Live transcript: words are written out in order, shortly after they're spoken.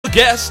esteemed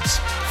guests,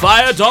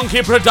 Fire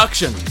Donkey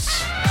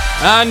Productions,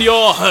 and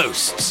your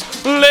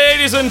hosts,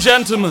 ladies and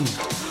gentlemen,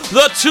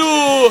 the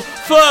two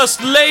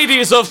first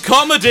ladies of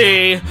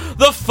comedy,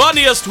 the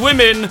funniest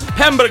women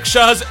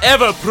Pembrokeshire has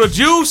ever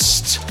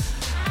produced.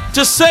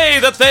 To say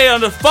that they are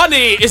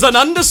funny is an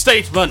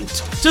understatement.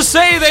 To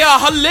say they are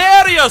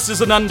hilarious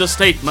is an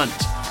understatement.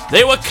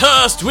 They were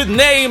cursed with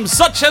names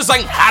such as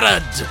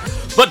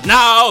Angharad, but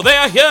now they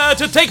are here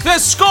to take their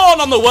scorn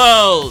on the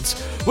world.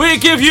 We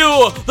give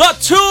you the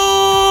two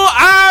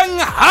Angharads!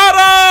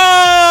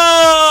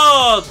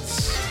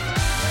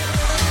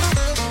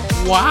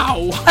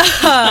 Wow.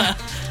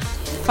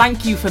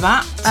 Thank you for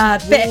that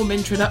warm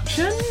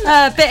introduction.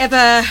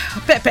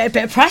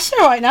 Bit of pressure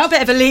right now,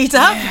 bit of a lead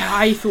up. Yeah,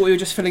 I thought we were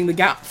just filling the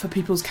gap for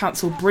people's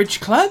cancelled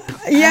bridge club.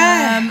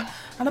 Yeah.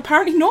 And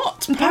apparently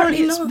not.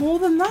 Apparently it's more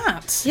than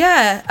that.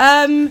 Yeah.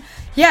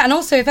 Yeah, and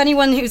also if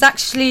anyone who's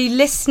actually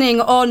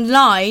listening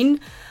online,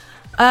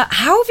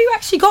 how have you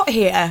actually got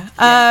here?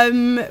 How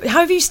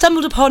have you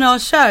stumbled upon our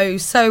show?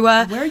 So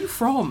where are you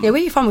from? Yeah, where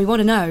are you from? We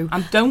want to know.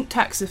 And don't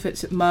text if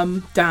it's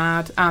mum,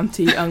 dad,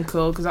 auntie,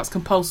 uncle, because that's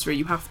compulsory.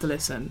 You have to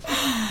listen.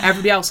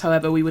 Everybody else,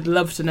 however, we would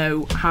love to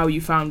know how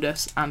you found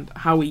us and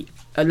how we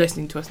are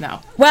listening to us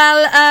now.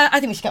 Well, I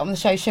think we should get on the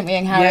show, shouldn't we,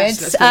 Angharad?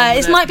 Yes, let's get on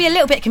with it might be a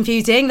little bit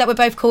confusing that we're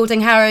both called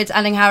Angharad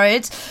and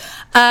Angharad.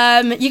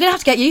 You're going to have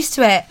to get used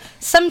to it.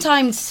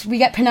 Sometimes we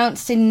get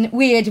pronounced in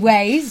weird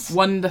ways.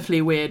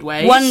 Wonderfully weird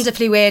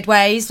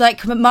ways.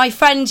 Like, my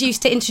friend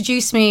used to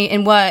introduce me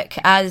in work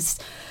as,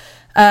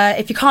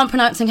 if you can't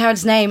pronounce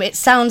Angharad's name, it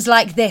sounds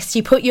like this.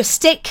 You put your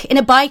stick in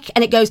a bike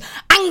and it goes,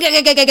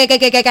 Angharad.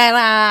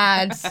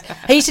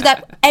 I used to do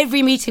that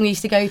every meeting we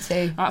used to go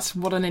to. That's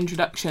what an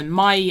introduction.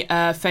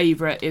 My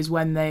favourite is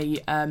when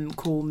they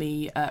call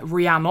me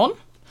Rhiannon.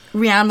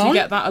 Rhiannon. Do you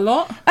get that a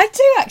lot? I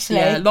do, actually.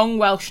 Yeah, long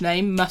Welsh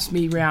name must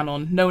be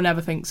Rhiannon. No one ever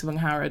thinks of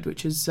Angharad,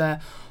 which is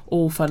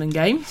all fun and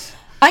games.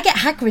 I get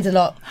Hagrid a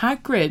lot.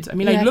 Hagrid. I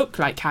mean, yeah. I look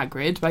like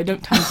Hagrid, but I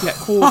don't tend to get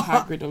called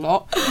Hagrid a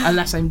lot,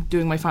 unless I'm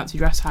doing my fancy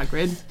dress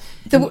Hagrid.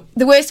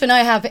 The worst one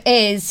I have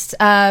is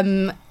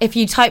if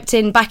you typed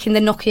in back in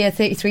the Nokia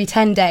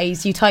 3310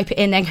 days, you type it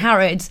in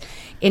Angharad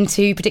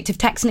into predictive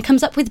text and it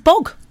comes up with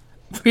Bog.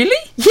 Really?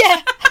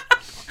 Yeah.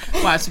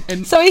 Wow,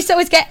 so I used to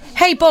always get,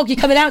 hey Bog, you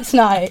coming out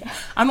tonight?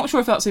 I'm not sure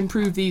if that's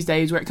improved these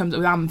days where it comes up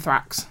with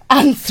anthrax.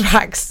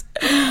 Anthrax.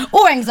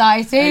 Or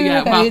anxiety.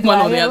 Yeah,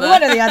 one or the other.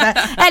 One or the other.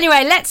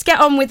 Anyway, let's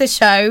get on with the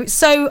show.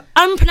 So,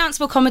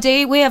 Unpronounceable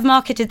Comedy, we have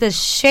marketed the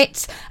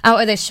shit out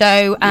of this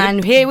show,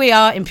 and here we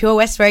are in Pure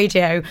West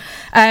Radio.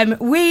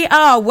 We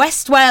are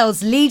West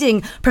Wales'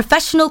 leading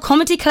professional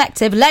comedy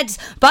collective led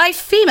by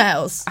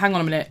females. Hang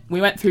on a minute.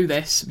 We went through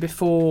this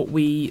before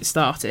we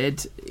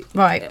started.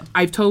 Right.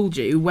 I've told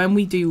you, when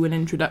we do an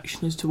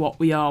introduction as to what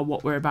we are,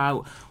 what we're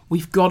about,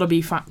 we've got to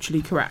be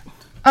factually correct.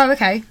 Oh,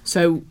 okay.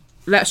 So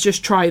let's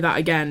just try that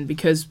again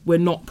because we're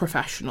not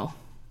professional.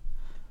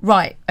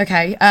 Right,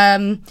 okay.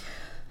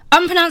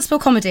 Unpronounceable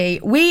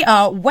Comedy. We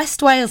are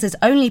West Wales'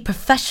 only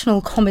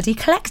professional comedy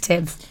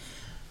collective.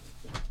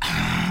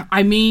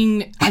 I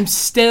mean, I'm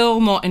still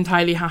not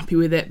entirely happy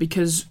with it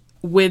because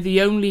we're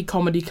the only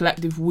comedy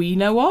collective we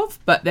know of,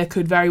 but there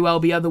could very well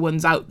be other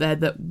ones out there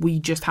that we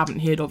just haven't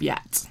heard of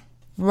yet.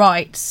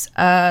 Right.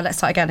 Let's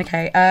start again,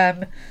 okay.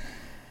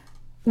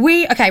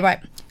 We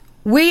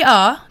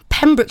are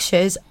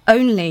Pembrokeshire's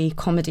only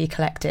comedy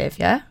collective,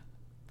 yeah?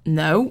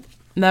 No.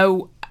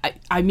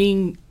 I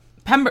mean,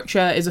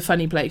 Pembrokeshire is a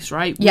funny place,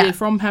 right? Yeah. We're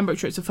from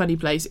Pembrokeshire, it's a funny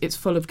place. It's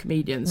full of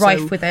comedians.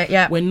 Rife with it,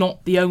 yeah. We're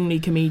not the only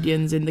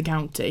comedians in the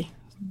county.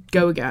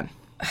 Go again.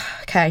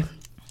 Okay.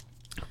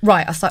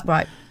 Right, I'll start,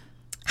 right.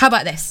 How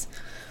about this?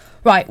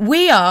 Right,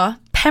 we are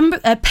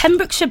a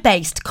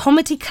Pembrokeshire-based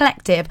comedy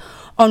collective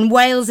on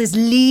Wales's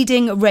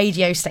leading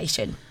radio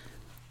station.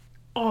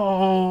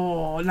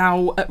 Oh,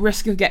 now, at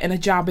risk of getting a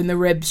jab in the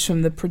ribs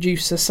from the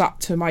producer sat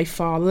to my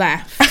far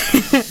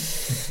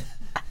left,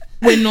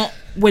 we're not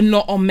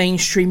on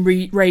mainstream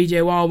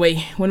radio, are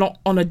we? We're not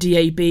on a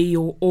DAB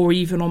or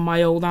even on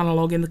my old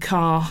analogue in the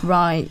car.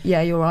 Right,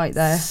 yeah, you're right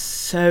there.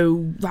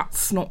 So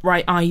that's not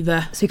right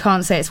either. So you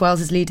can't say it's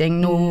Wales's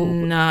leading, nor...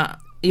 Nah,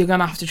 you're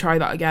going to have to try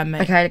that again,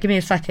 mate. Okay, give me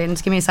a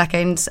second.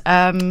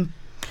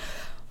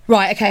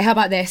 Right, okay, how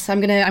about this?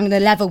 I'm gonna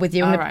level with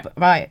you.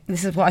 Right,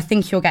 this is what I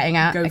think you're getting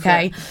at. Go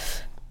okay.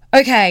 For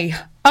it. Okay,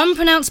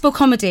 Unpronounceable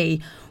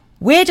Comedy.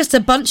 We're just a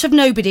bunch of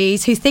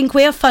nobodies who think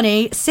we are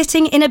funny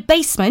sitting in a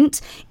basement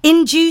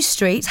in Dew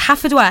Street,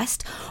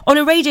 Haverfordwest, on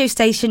a radio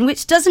station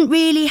which doesn't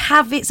really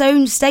have its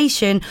own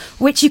station,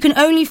 which you can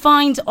only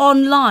find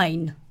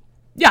online.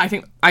 Yeah, I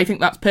think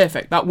that's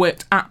perfect. That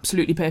worked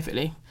absolutely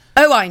perfectly.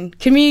 Owen,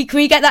 can we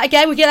get that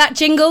again? We get that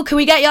jingle? Can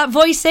we get that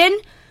voice in?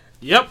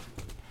 Yep.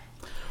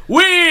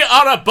 We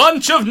are a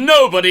bunch of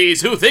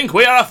nobodies who think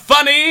we are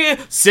funny,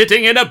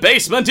 sitting in a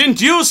basement in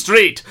Dew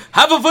Street,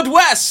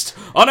 Haverfordwest,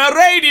 on a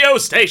radio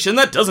station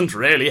that doesn't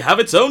really have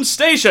its own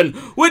station,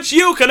 which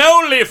you can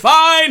only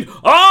find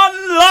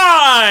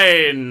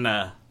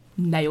online.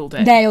 Nailed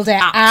it. Nailed it.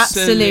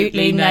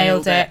 Absolutely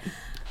nailed it.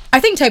 I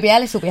think Toby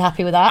Ellis will be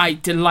happy with that. I'm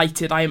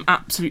delighted. I am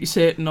absolutely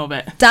certain of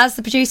it. Daz,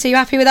 the producer, you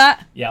happy with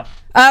that? Yeah.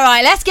 All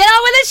right, let's get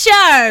on with the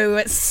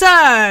show.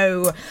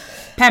 So,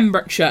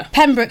 Pembrokeshire.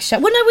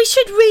 Well, no, we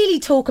should really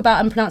talk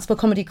about Unpronounceable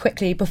Comedy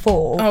quickly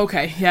before.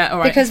 Okay, yeah, all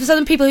right. Because for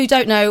some people who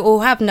don't know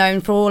or have known,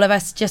 for all of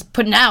us just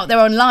putting it out there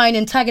online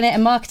and tagging it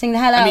and marketing the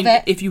hell out of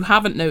it. If you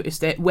haven't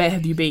noticed it, where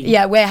have you been?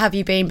 Yeah, where have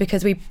you been?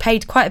 Because we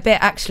paid quite a bit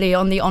actually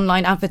on the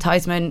online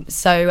advertisement,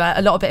 so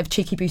a lot of bit of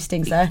cheeky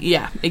boostings there.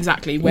 Yeah,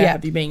 exactly. Where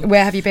have you been?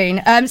 Where have you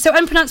been? So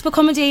Unpronounceable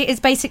Comedy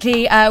is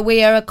basically,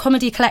 we are a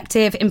comedy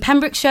collective in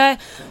Pembrokeshire.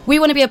 We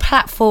want to be a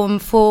platform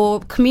for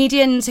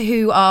comedians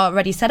who are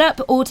already set up,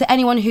 or to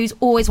anyone who's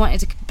always wanted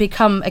to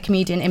become a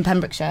comedian in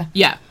Pembrokeshire.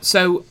 Yeah,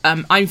 so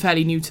I'm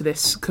fairly new to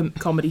this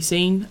comedy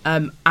scene,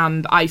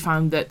 and I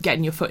found that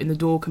getting your foot in the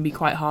door can be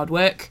quite hard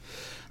work.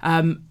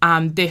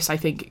 And this, I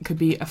think, could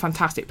be a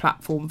fantastic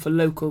platform for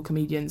local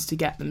comedians to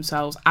get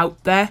themselves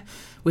out there,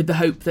 with the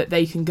hope that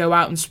they can go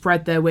out and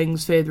spread their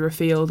wings further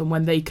afield, and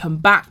when they come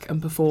back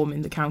and perform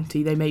in the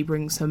county, they may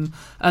bring some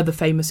other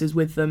famouses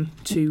with them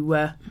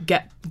to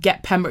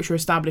get Pembrokeshire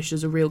established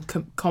as a real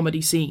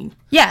comedy scene.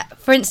 Yeah,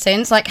 for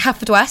instance, like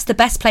Haverfordwest, the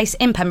best place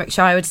in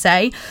Pembrokeshire, I would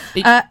say.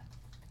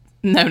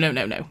 No.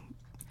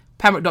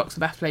 Pembroke Dock's the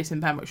best place in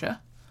Pembrokeshire.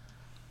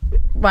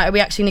 Right, are we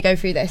actually going to go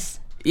through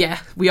this? Yeah,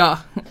 we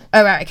are.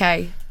 Oh, right,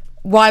 okay.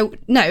 Why?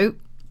 No,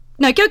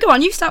 go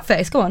on, you start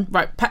first, go on.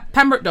 Right,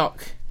 Pembroke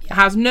Dock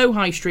has no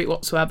high street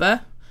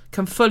whatsoever,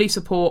 can fully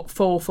support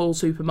 4 full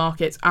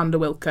supermarkets and a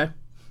Wilko.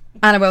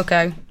 Anna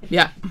Wilco.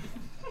 Yeah.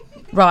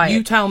 Right.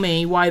 You tell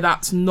me why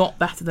that's not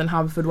better than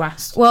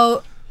Haverfordwest.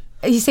 Well,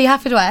 you see,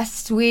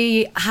 Haverfordwest,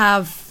 we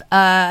have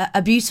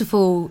a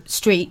beautiful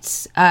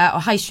street, or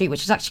high street,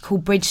 which is actually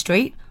called Bridge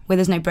Street, where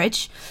there's no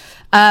bridge.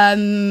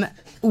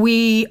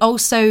 We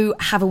also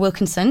have a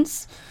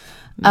Wilkinson's.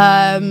 You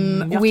have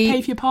to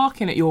pay for your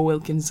parking at your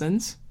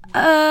Wilkinson's.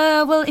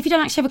 Well, if you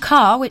don't actually have a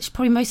car, which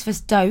probably most of us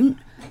don't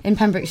in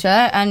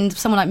Pembrokeshire, and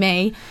someone like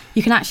me,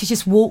 you can actually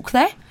just walk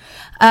there.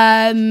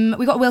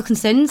 We've got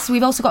Wilkinson's.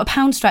 We've also got a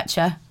pound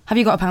stretcher. Have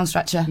you got a pound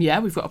stretcher? Yeah,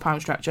 we've got a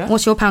pound stretcher.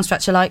 What's your pound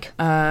stretcher like?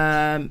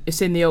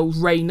 It's in the old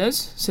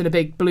Rainers. It's in a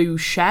big blue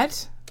shed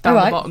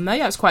down the bottom there.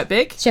 Yeah, it's quite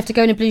big. Do you have to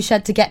go in a blue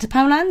shed to get to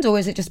Poundland, or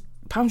is it just...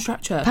 Pound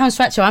stretcher. Pound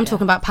stretcher. I'm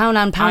talking about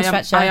Poundland, pound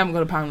stretcher. I haven't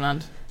got a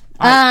Poundland.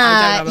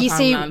 I don't have a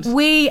Poundland. See,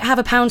 we have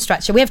a pound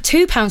stretcher. We have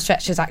 2 pound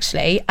stretchers,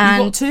 actually.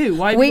 And You've got 2?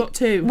 Why have you got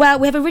 2? Well,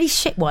 we have a really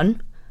shit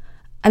one,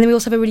 and then we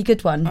also have a really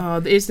good one.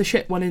 Is the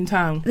shit one in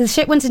town? The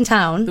shit one's in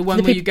town. The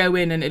one where you go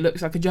in and it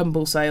looks like a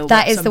jumble sale.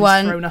 That is the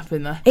one. Thrown up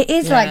in there. It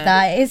is like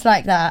that. It is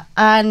like that.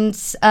 And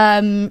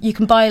you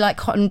can buy like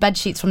cotton bed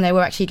sheets from there.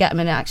 We'll actually get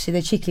them, and actually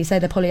they cheekily say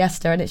they're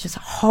polyester, and it's just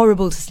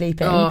horrible to sleep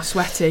in. Oh,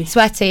 sweaty.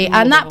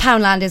 And that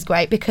Poundland is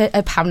great because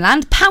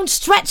pound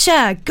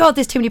stretcher. God,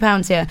 there's too many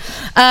pounds here.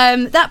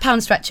 That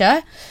pound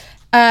stretcher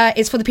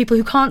is for the people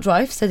who can't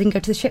drive, so they can go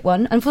to the shit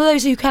one. And for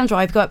those who can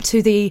drive, go up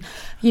to the,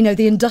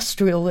 the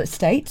industrial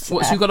estate.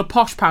 What, so you've got a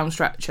posh pound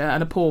stretcher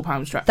and a poor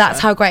pound stretcher? That's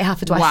how great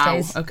Haverfordwest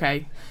is. Wow,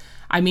 okay.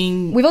 I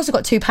mean... We've also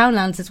got 2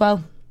 Poundlands as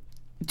well.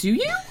 Do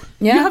you?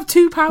 Yeah. You have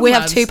 2 Poundlands? We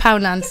have 2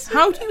 Poundlands.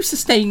 How do you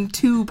sustain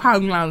 2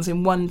 Poundlands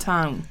in one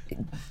town?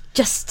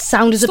 Just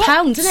sound as a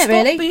pound, isn't it,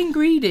 really? Stop being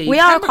greedy. We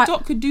are Pembroke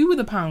Dock could do with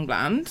a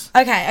Poundland.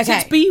 Okay.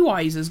 Since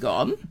B-Wise has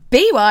gone.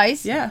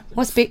 B-Wise? Yeah.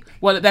 What's B?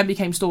 Well, it then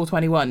became Store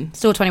 21.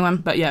 Store 21.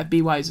 But yeah,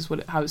 B-Wise is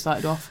how it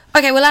started off.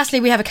 Okay, well, lastly,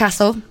 we have a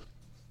castle.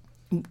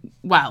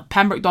 Well,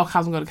 Pembroke Dock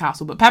hasn't got a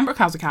castle, but Pembroke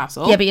has a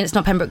castle. Yeah, but it's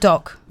not Pembroke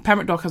Dock.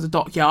 Pembroke Dock has a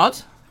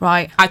dockyard.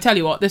 Right. I tell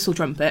you what, this will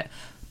trump it.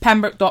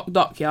 Pembroke Dock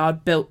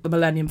dockyard built the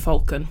Millennium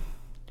Falcon.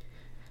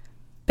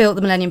 Built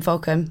the Millennium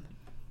Falcon.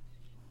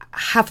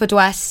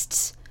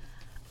 Haverfordwest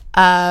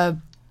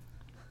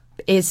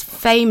is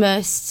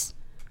famous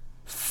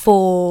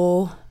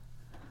for...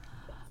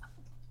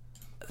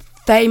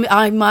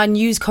 my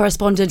news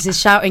correspondent is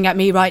shouting at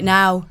me right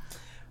now.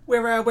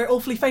 We're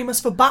awfully famous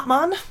for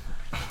Batman.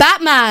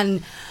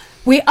 Batman!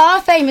 We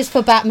are famous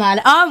for Batman,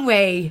 aren't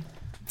we?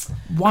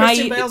 Why?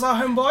 Christian Bale's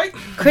our homeboy.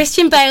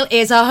 Christian Bale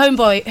is our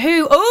homeboy.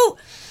 Who... Oh!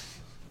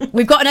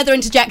 We've got another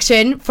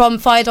interjection from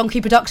Fire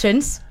Donkey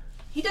Productions.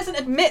 He doesn't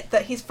admit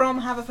that he's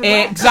from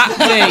Haverfordwest.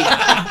 Exactly.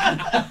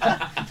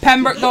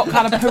 Pembroke Dock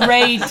had a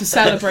parade to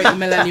celebrate the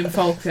Millennium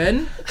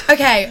Falcon.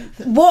 Okay,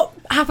 what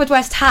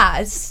Haverfordwest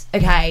has,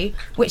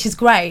 which is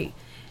great,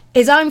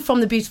 is I'm from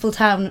the beautiful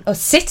town or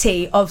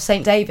city of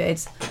St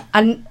David's,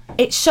 and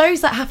it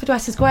shows that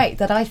Haverfordwest is great,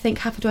 that I think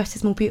Haverfordwest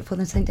is more beautiful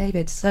than St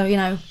David's. So, Who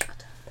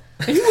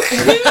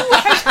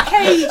has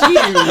paid you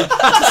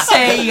to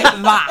say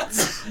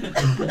that?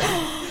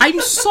 I'm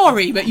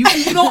sorry, but you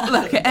cannot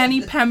look at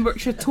any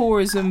Pembrokeshire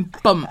tourism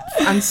bump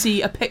and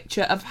see a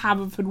picture of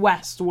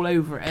Haverfordwest all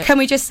over it. Can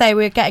we just say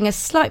we're getting a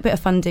slight bit of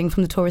funding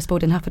from the Tourist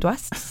Board in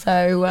Haverfordwest?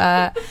 So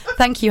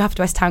thank you,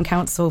 Haverfordwest Town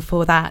Council,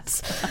 for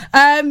that.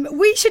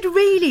 We should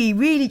really,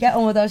 really get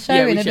on with our show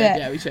in a bit.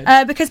 Yeah, we should.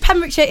 Because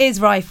Pembrokeshire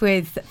is rife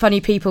with funny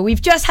people.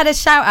 We've just had a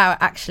shout out,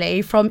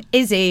 actually, from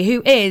Izzy,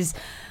 who is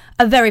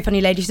a very funny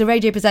lady. She's a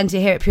radio presenter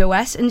here at Pure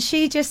West, and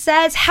she just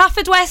says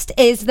Haverfordwest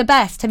is the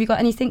best. Have you got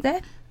anything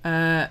there?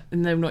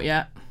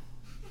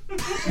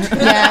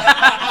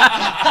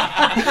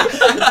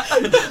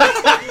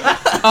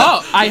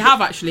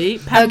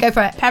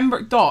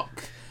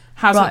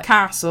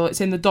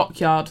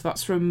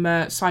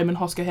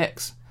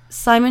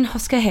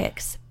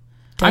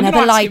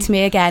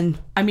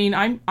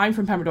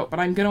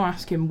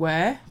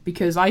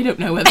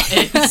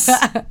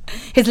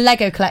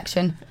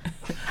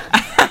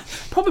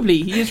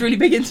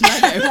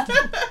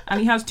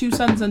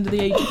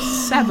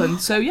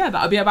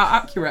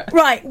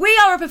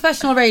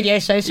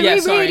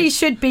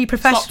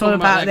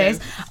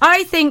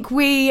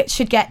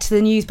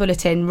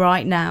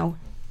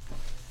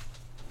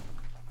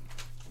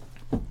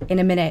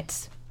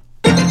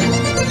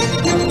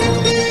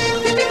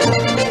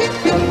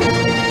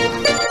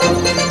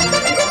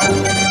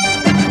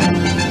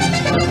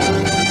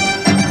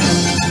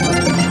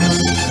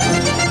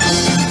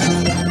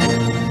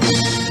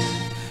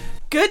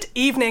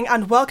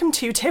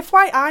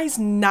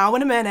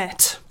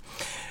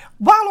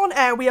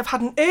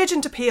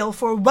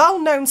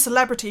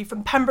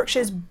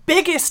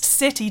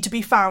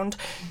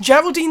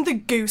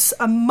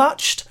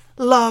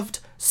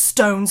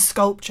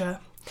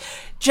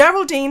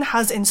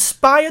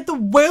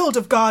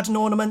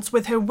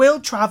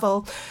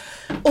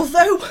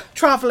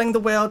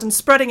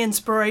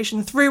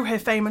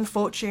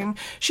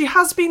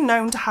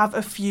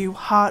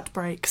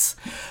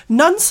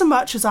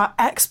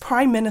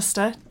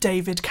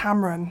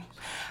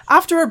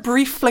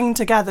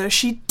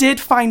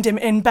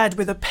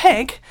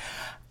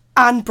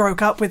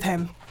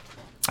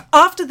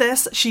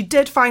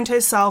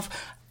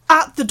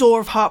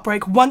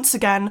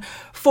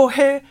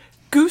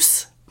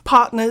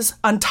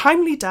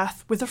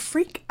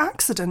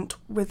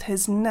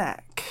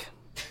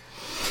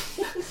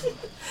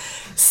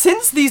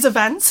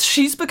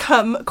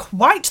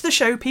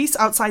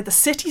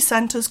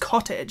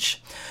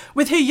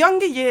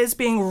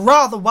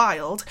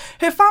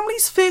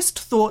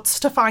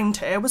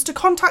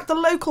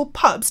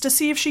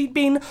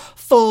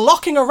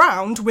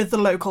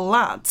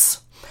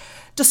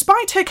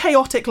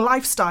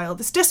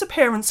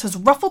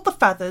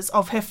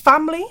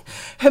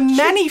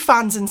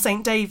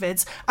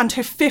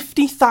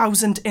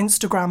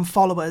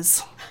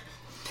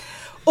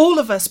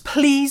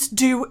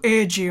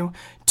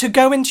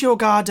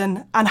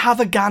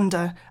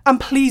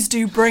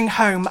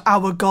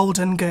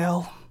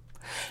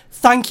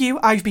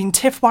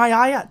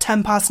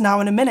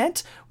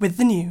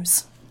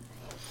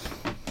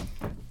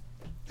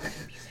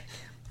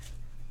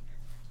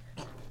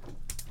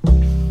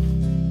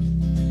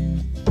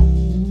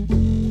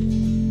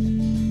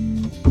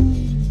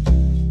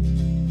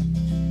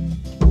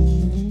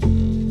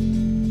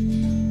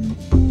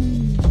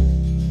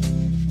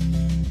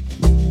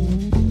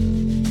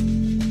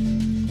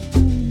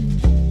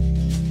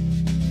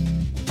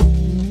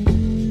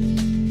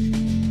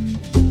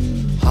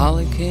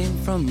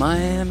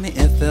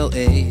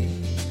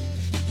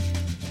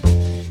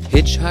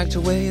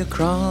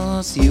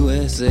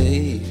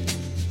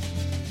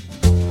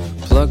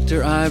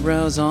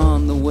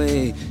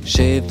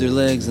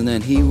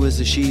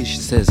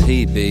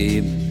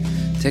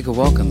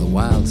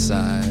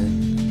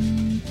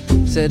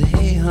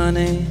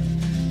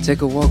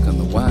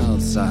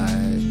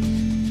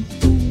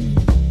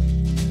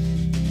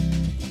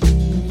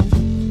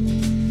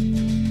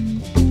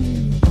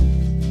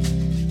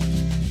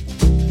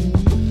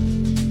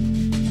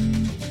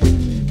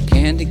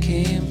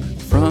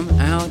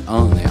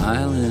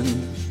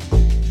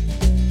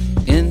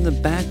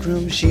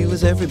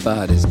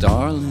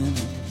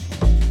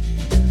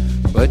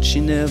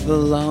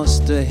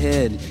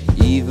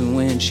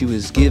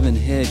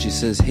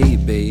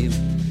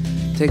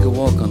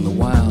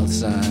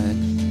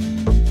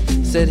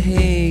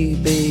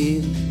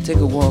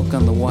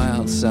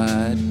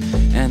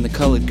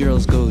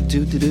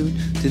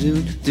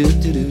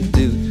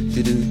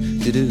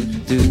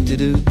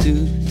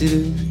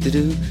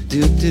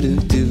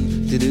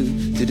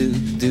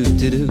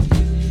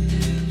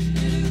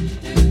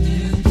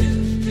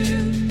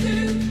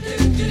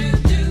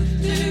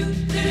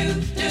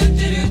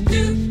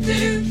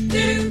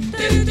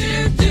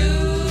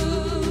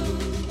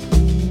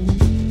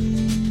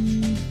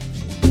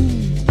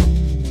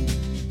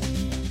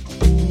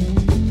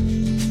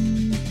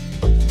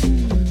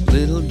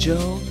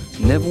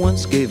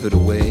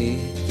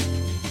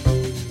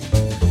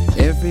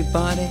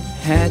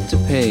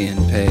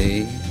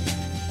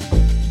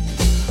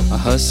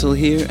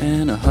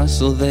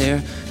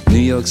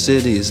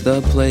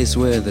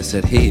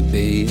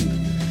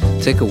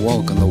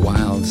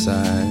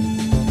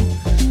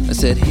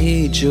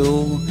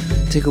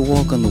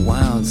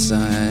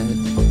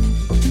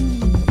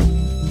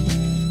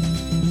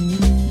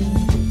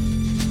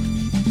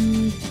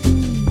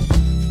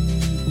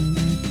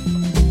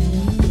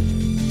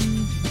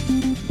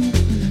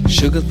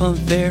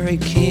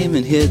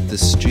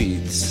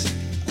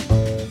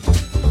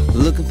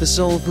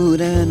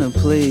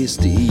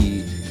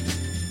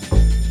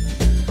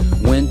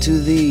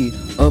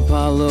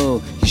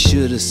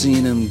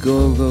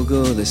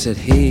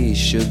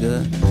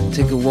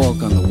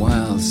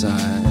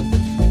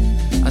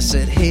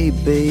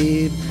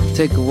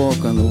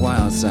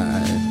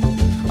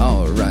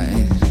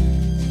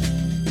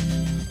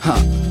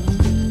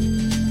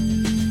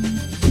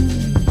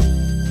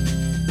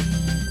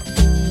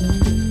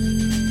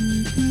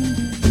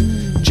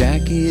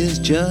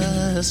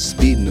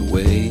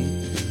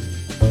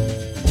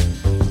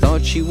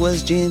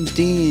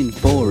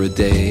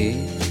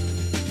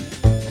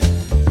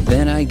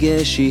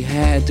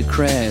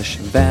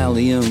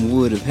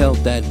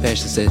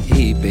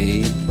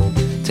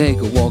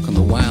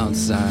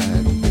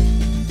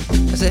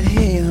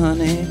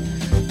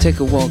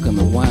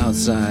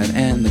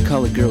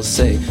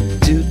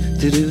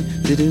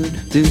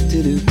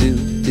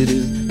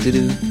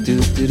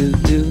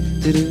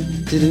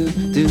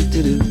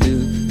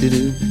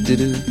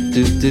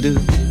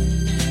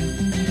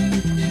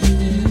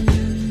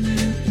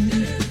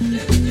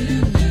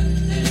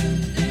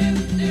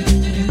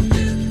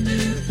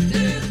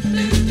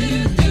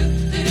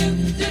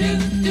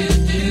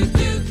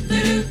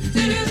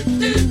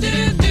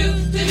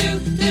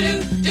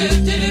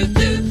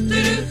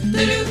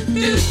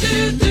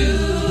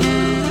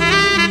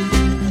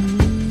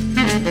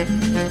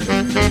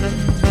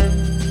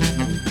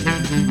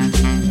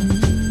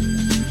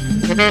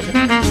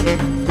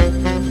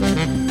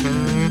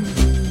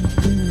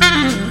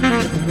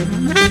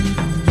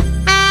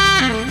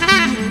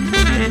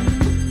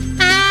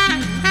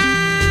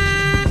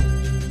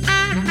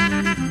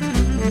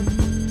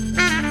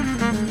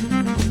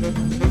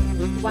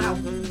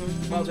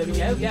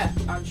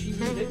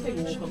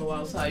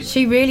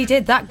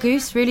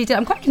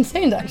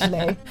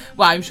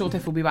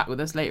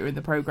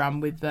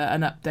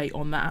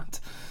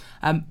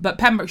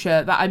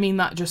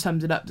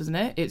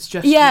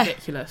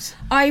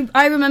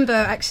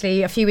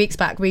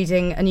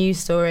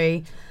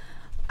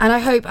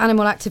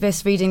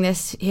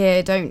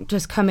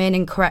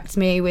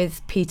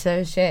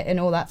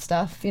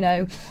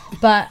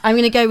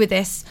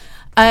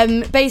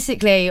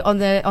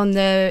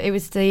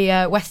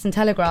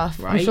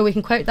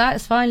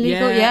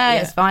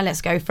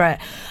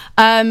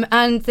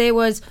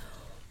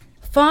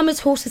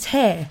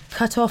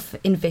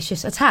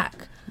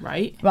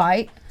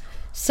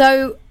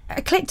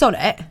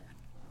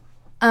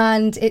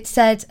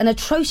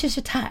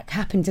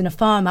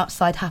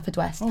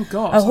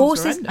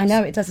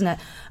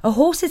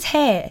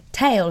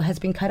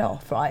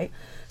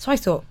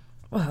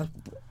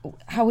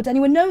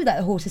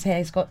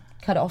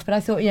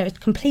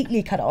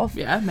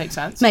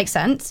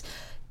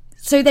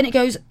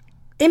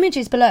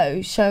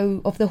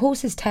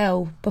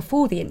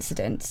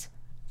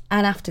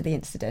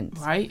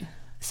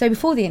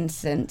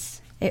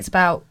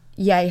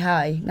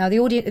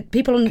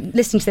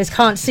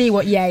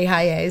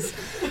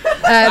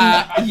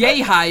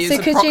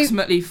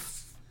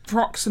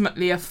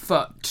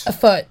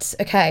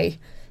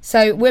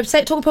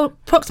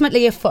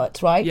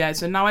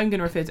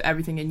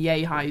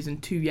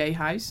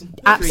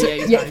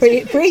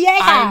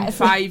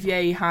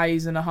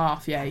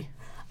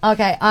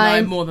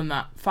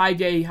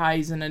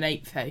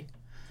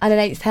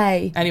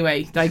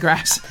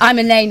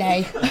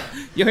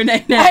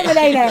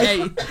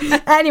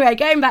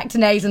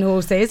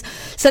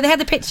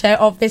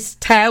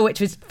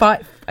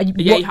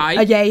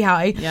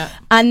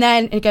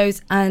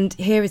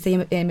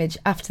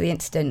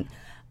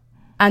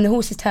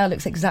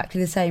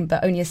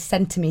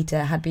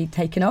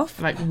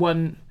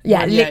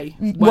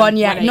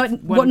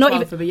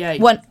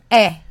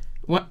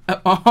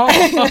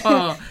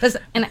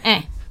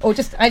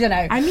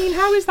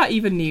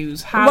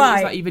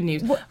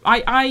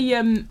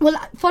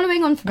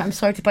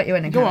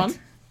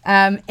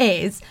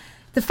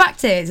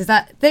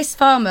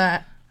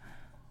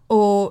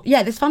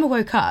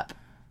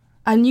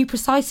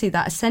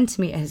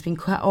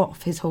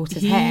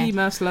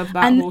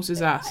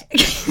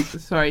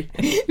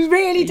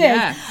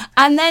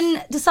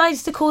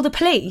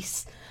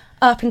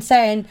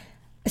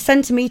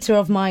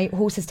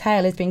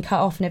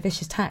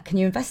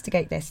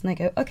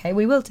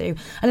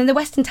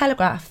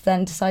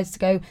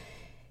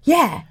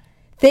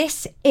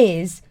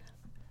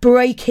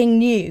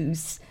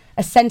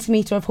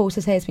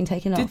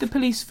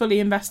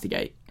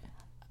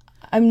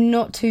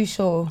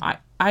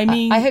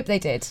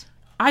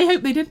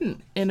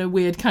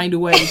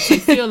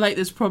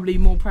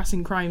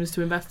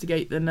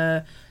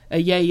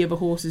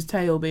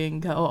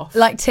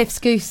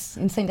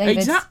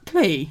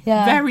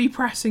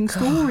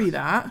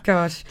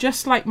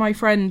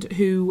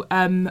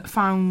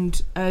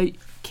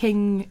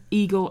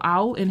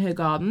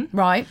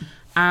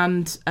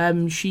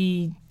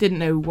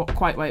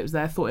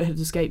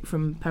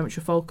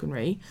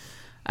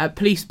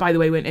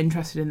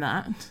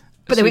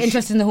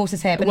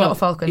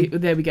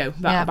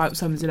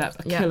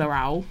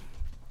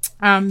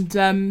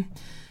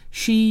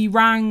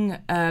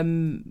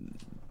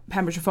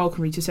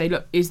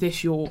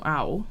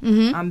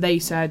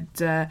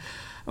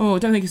 Oh, I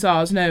don't think it's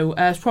ours, no.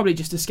 It's probably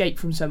just escaped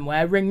from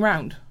somewhere. Ring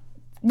round.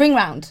 Ring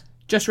round.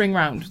 Just ring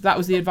round. That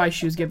was the advice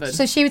she was given.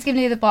 So she was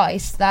giving you the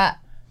advice that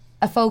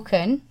a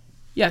falcon...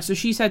 Yeah, so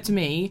she said to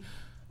me,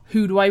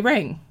 who do I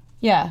ring?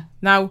 Yeah.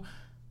 Now,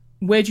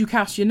 where do you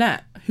cast your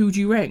net? Who do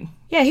you ring?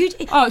 Yeah, who...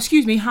 Oh,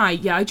 excuse me, hi.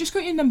 Yeah, I just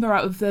got your number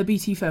out of the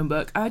BT phone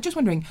book. Just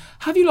wondering,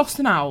 have you lost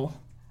an owl?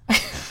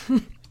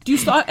 Do you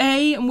start at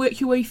A and work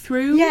your way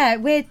through? Yeah,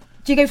 do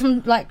you go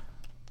from, like,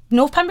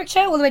 North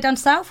Pembrokeshire all the way down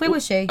south? Where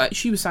was she?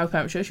 She was South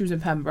Pembrokeshire. She was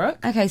in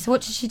Pembroke. Okay, so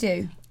what did she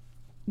do?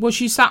 Well,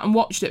 she sat and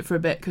watched it for a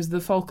bit because the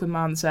falcon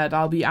man said,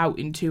 I'll be out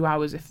in 2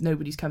 hours if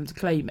nobody's come to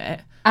claim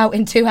it. Out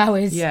in 2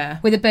 hours? Yeah.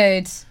 With a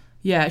bird?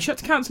 Yeah, she had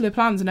to cancel her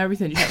plans and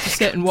everything. She had to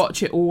sit and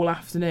watch it all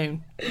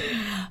afternoon.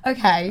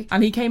 Okay.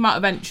 And he came out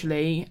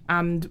eventually,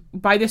 and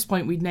by this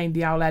point we'd named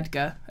the owl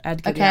Edgar.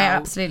 Edgar the Okay, owl.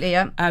 absolutely,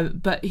 yeah.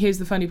 But here's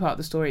the funny part of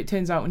the story. It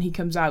turns out when he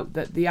comes out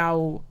that the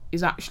owl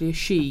is actually a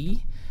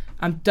she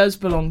and does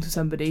belong to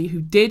somebody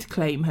who did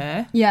claim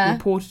her. Yeah.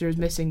 Reported her as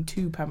missing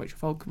to Pembrokeshire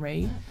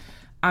Falconry.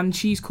 And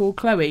she's called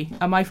Chloe.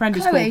 And my friend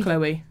is called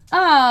Chloe.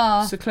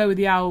 Oh. So Chloe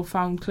the owl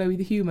found Chloe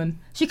the human.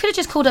 She could have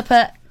just called up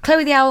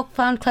Chloe the owl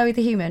found Chloe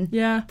the human.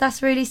 Yeah.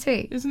 That's really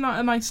sweet. Isn't that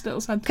a nice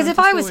little sentence? Because if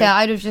I was here,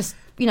 I'd have just,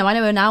 I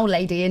know an owl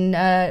lady in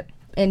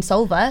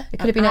Solva. It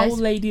could have been an owl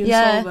lady in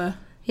yeah. Solva.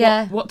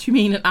 Yeah. What do you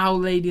mean an owl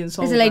lady in Solva?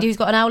 There's a lady who's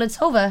got an owl in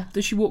Solva.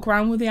 Does she walk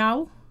around with the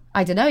owl?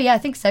 I don't know. Yeah, I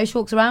think so. She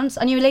walks around.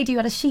 I knew a lady who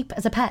had a sheep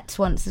as a pet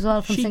once as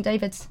well from Sheep. St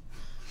David's.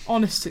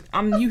 Honestly,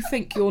 and you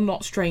think you're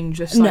not strange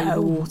this side of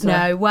the water?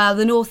 No. Well,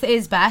 the north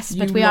is best,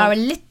 but You we are a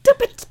little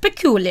bit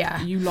peculiar.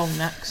 You long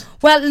necks.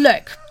 Well,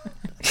 look.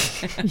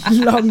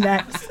 Long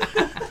necks.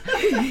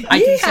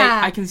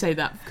 I can say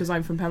that because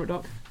I'm from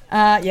Pembroke.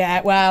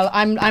 Yeah. Well,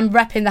 I'm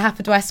repping the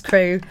Haverfordwest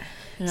crew.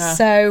 Yeah.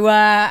 So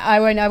I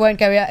won't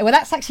go. Well,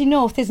 that's actually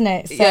north, isn't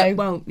it?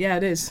 So yeah,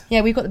 it is.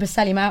 yeah, we've got the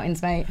Baselli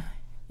Mountains, mate.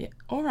 Yeah.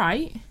 All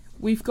right.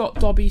 We've got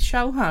Dobby's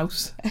Shell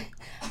House.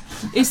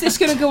 Is this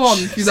going to go on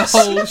through the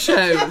whole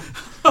show?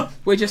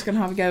 We're just going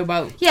to have a go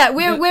about. Yeah,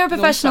 we're a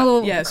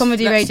professional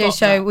comedy radio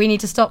show. That. We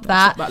need to stop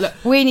that. Look,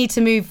 we need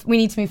to move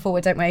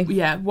forward, don't we?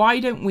 Yeah. Why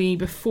don't we,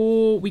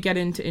 before we get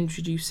into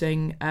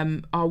introducing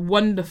our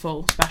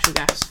wonderful special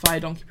guest, Fire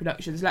Donkey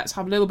Productions, let's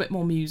have a little bit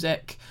more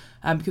music.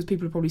 Because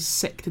people are probably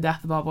sick to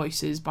death of our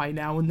voices by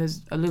now, and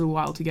there's a little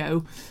while to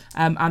go.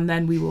 And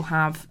then we will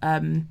have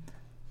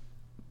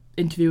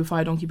interview with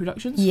Fire Donkey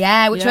Productions.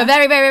 Yeah, which we're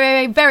very, very,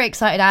 very, very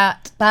excited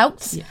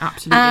about. Yeah,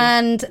 absolutely.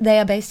 And they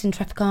are based in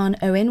Trefragon,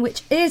 Owen,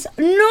 which is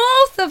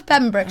north of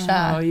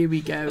Pembrokeshire. Oh, here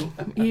we go.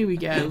 Here we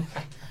go.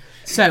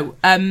 So,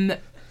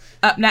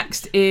 up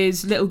next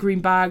is Little Green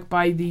Bag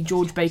by the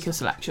George Baker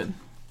Selection.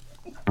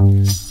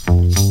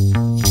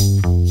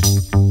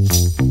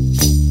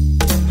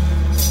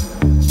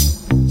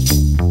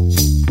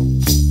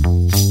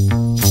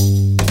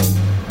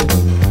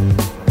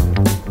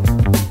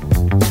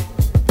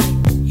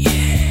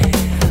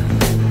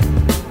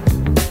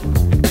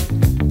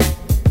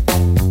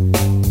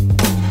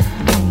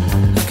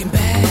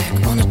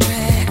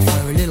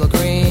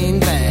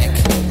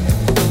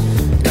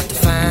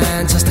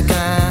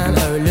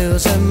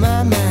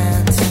 My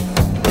mind,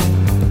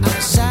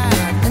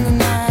 outside in the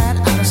night,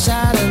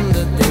 outside in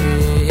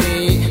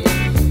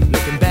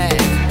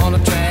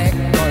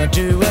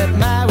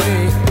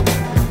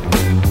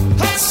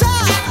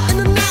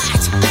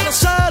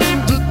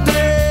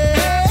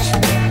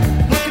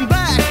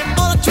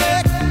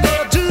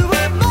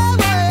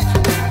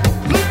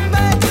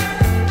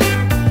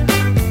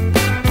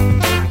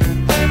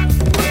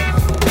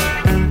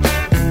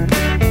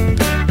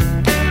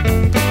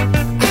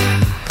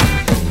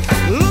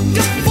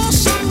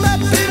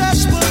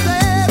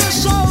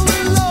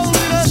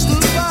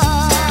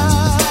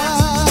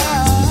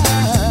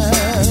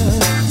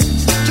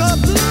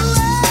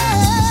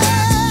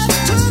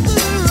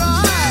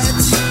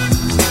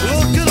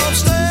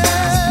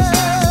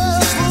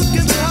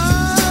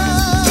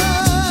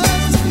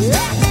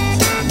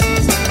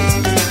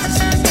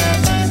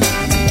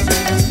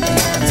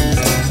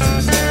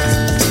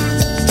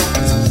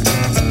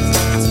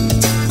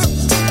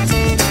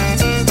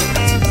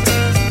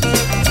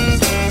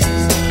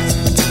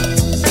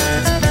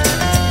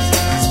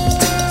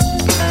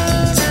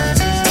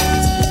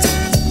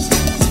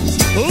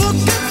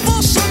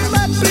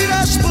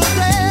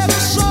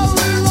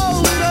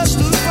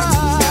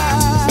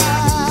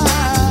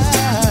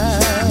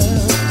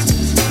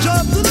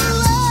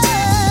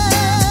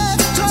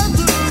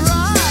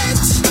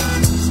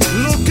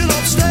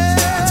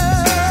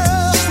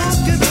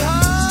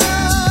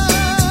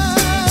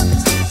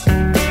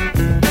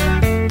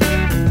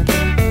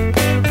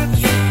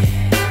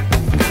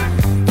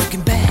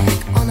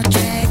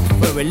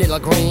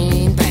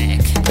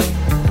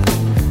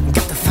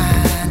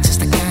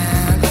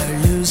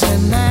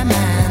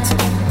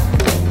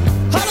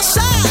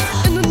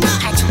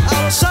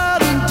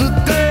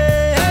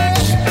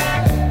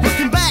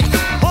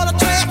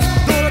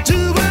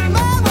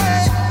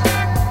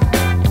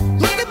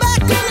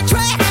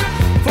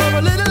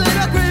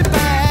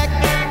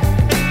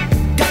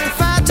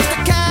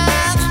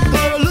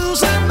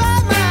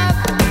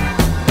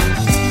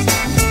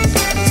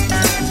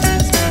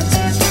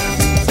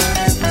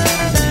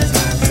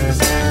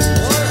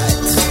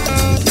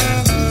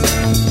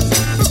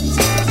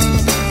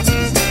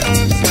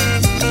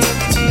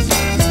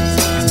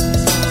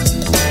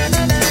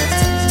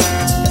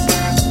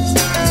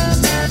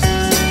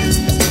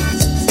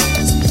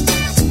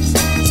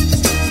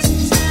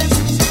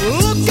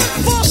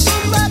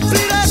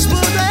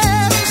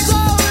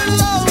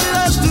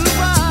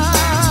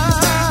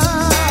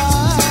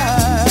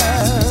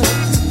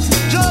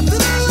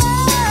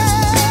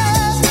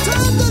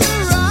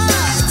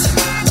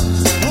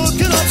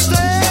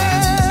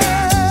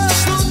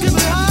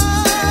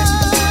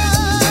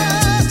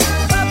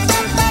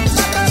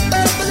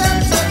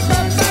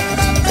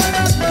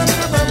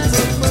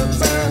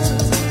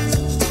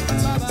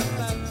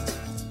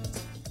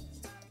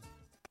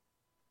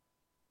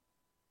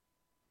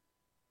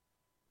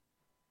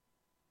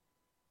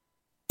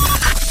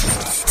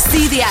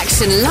the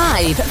action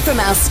live from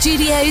our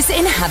studios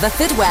in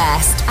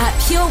Haverfordwest at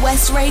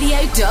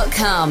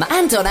purewestradio.com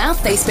and on our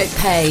Facebook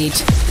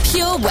page,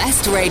 Pure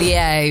West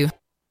Radio.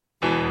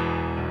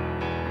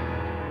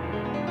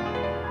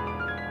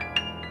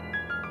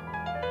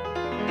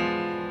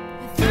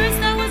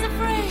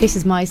 This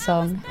is my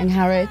song, and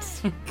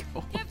Harrods.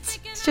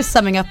 It's just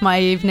summing up my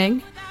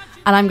evening,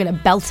 and I'm going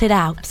to belt it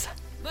out.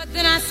 But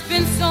then I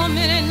spent so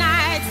many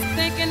nights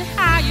thinking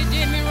how you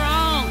did me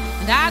wrong,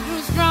 and I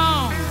grew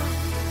strong,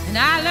 and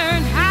I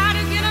learned how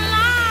to get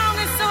along,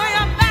 and so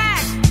you're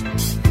back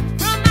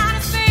from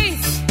outer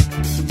space.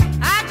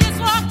 I just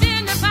walked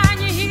in to find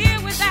you here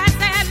with that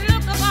sad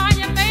look upon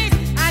your face.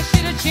 I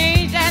should have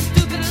changed that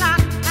stupid lock.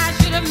 I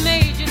should have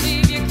made you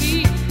leave your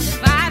key.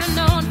 If I'd have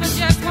known for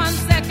just 1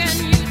 second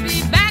you'd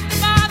be back to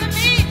bother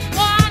me.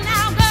 Oh,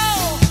 now go,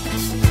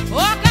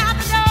 walk out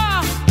the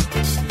door,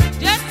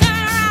 just turn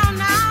around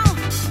now,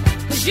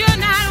 'cause you're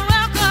not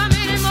welcome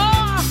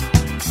anymore.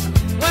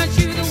 Weren't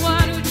you the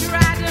one who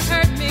tried to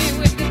hurt me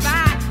with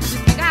goodbye? You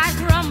think I'd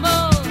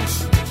crumble?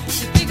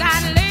 You think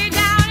I'd lay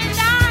down and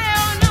die?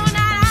 Oh, no,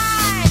 not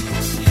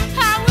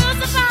I will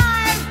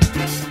survive.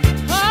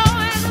 Oh,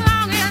 as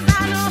long as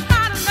I know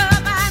how to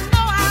love, I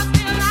know I'll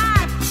be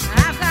alive.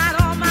 I've got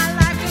all my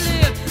life to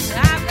live, and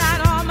I've got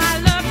all my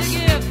love to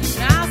give,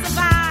 and I'll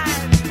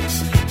survive.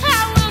 I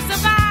will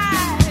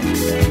survive.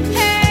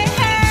 Hey,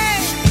 hey.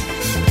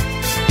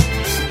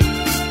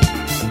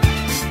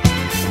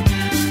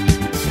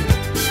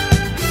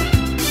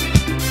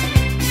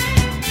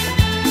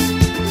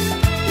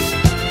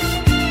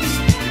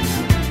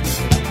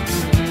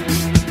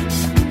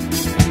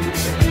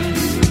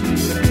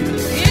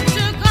 It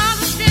took all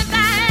the strength I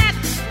had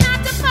not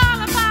to fall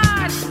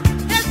apart.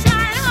 Just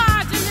trying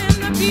hard to mend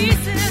the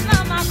pieces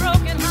of my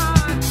broken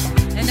heart.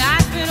 And I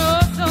spent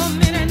oh so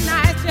many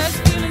nights just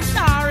feeling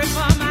sorry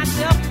for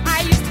myself.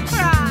 I used to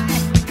cry,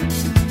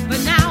 but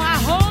now I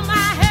hold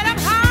my head up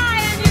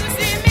high and you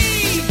see me,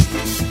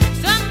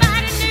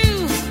 somebody new.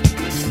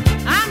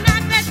 I'm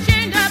not that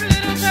chained up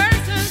little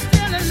person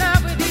still in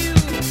love with you.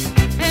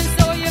 And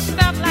so you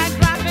felt like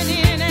dropping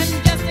in and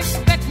just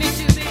expect me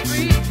to be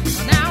free.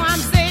 Well, now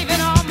I'm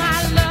saving all my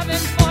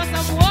loving for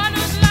someone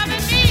who's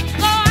loving me.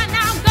 Go on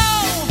now, go,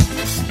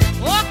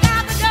 walk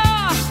out the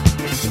door,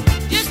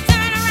 just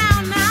turn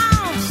around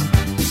now,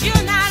 'cause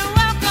you're not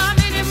welcome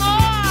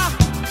anymore.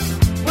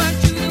 Weren't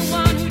you the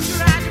one who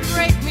tried to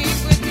break me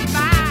with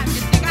goodbye?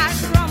 You think I'd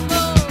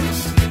crumble?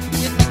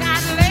 You think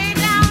I'd lay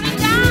down and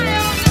die?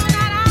 Oh, no,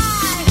 not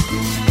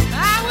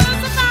I will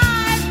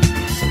survive.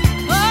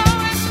 Oh,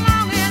 as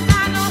long as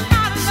I know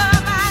how to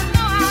love, I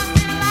know I'll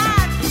be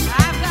alive.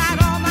 I've got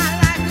all my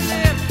life to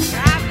live,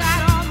 I've got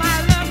all my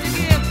love to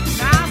give,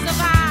 and I'll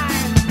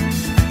survive.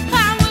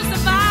 I will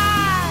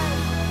survive.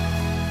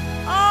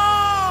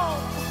 Oh,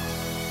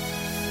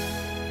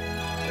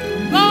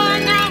 go on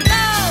now,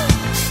 go,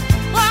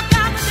 walk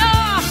out the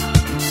door,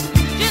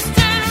 just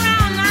turn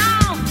around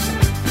now,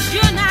 'cause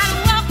you're not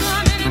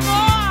welcome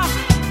anymore.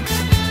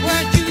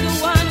 Weren't you the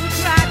one who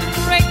tried to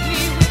break me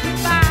with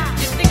goodbye?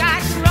 You think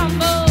I'd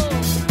crumble?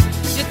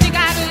 You think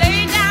I'd lay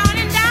down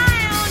and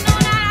die? Oh, no,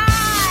 not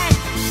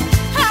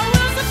I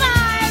will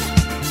survive.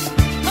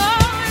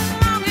 Oh, as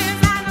long as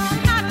I know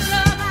how to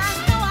love, I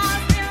know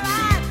I'll be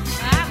alive.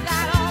 I've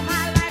got all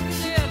my life to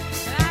live,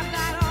 and I've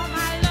got all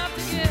my love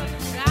to give,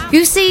 and I'll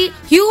You see,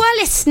 you are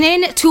listening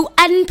to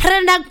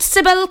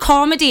Unpronounceable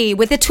Comedy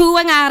with the two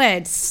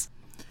Anghareds.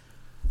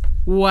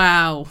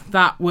 Wow,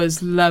 that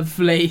was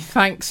lovely.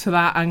 Thanks for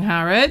that,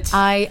 Angharad.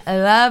 I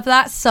love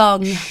that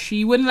song.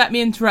 She wouldn't let me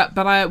interrupt,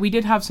 but we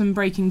did have some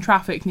breaking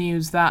traffic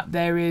news that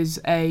there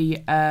is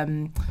a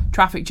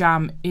traffic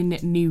jam in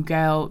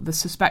Newgale. The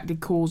suspected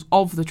cause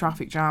of the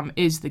traffic jam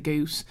is the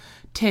goose.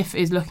 Tiff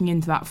is looking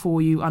into that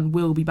for you and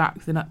will be back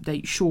with an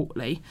update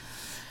shortly.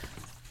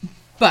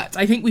 But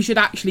I think we should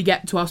actually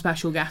get to our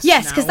special guest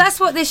Yes, now. because that's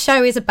what this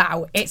show is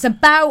about. It's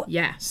about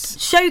Yes.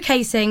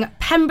 showcasing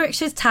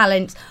Pembrokeshire's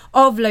talent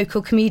of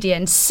local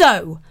comedians.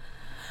 So,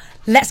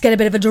 let's get a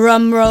bit of a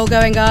drum roll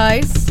going,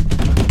 guys.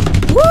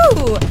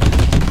 Woo!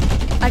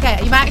 Okay,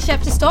 you might actually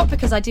have to stop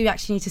because I do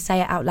actually need to say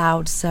it out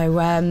loud. So,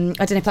 I don't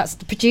know if that's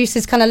the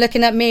producers kind of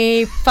looking at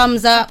me,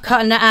 thumbs up,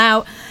 cutting it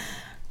out.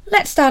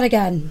 Let's start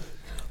again.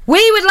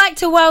 We would like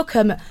to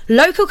welcome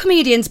local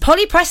comedians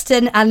Polly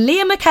Preston and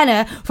Liam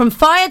McKenna from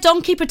Fire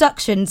Donkey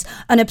Productions,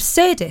 an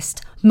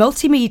absurdist,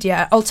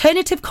 multimedia,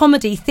 alternative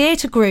comedy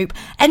theatre group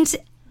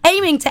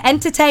aiming to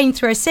entertain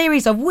through a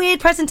series of weird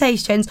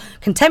presentations,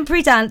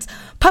 contemporary dance,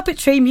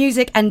 puppetry,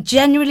 music, and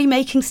generally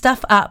making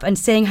stuff up and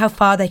seeing how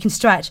far they can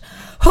stretch.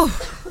 Whew.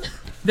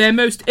 Their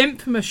most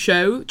infamous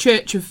show,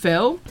 Church of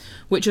Phil,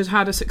 which has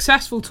had a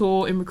successful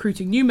tour in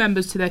recruiting new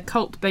members to their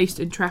cult based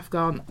in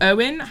Trefgarn,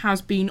 Owen,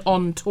 has been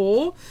on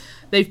tour.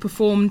 They've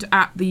performed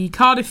at the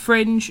Cardiff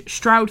Fringe,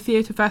 Stroud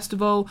Theatre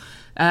Festival,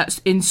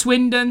 in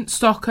Swindon,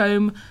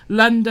 Stockholm,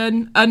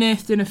 London,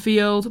 Unearthed in a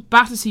Field,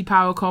 Battersea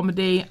Power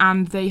Comedy,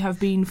 and they have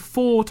been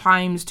 4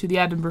 times to the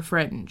Edinburgh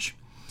Fringe.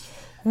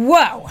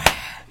 Whoa.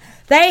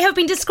 They have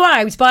been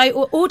described by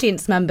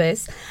audience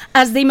members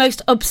as the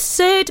most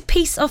absurd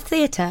piece of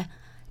theatre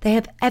they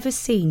have ever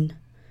seen.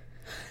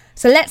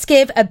 So let's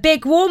give a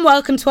big warm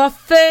welcome to our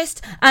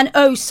first and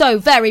oh so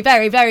very,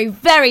 very, very,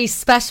 very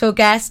special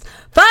guest,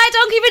 Fire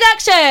Donkey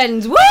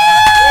Productions! Woo!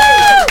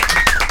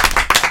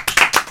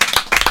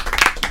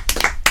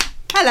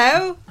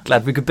 Hello.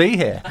 Glad we could be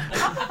here.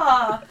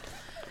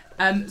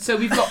 So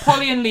we've got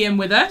Polly and Liam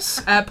with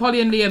us. Polly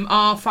and Liam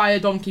are Fire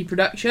Donkey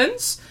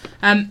Productions.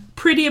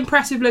 Pretty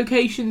impressive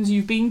locations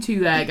you've been to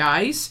there,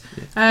 guys.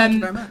 Thank you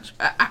very much.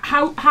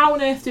 How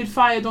on earth did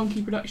Fire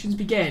Donkey Productions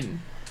begin?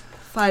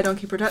 Fire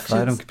Donkey Productions.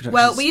 Fire Donkey Productions.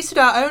 Well, we used to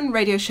do our own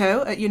radio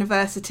show at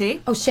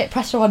university. Oh shit,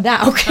 pressure on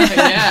now.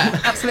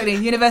 Yeah. Absolutely.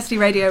 University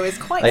radio is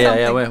quite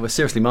Yeah, something. we're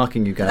seriously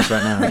marking you guys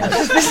right now.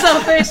 This is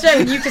our first show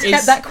and you just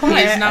kept that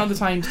quiet. Is now the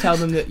time to tell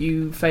them that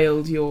you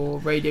failed your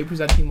radio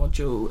presenting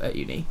module at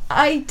uni?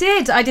 I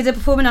did a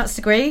performing arts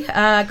degree.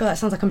 God, that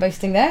sounds like I'm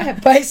boasting there,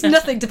 but it's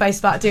nothing to boast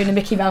about doing a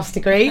Mickey Mouse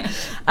degree.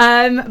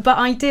 But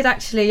I did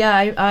actually,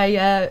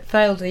 I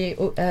failed the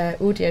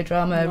audio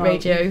drama Well,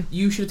 radio.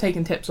 You should have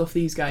taken tips off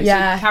these guys.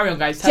 Yeah. So carry on,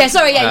 guys. Yeah,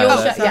 sorry, yeah,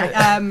 Oh, you're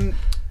Sorry.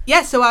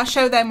 Yeah, so our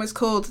show then was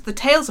called The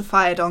Tales of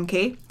Fire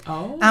Donkey.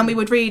 Oh. And we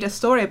would read a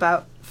story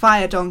about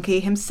Fire Donkey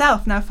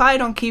himself. Now, Fire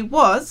Donkey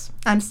was,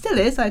 and still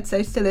is, I'd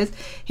say still is,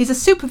 he's a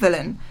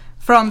supervillain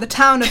from the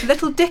town of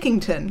Little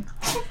Dickington.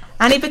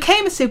 And he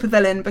became a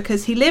supervillain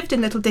because he lived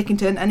in Little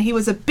Dickington and he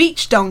was a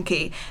beach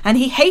donkey and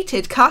he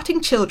hated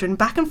carting children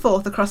back and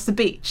forth across the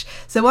beach.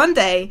 So one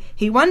day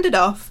he wandered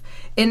off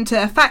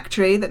into a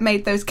factory that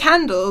made those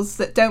candles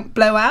that don't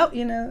blow out,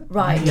 you know.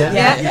 Right.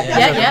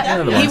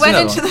 Yeah. He went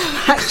into the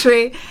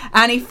factory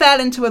and he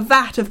fell into a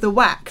vat of the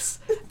wax.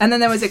 And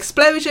then there was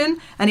explosion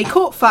and he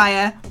caught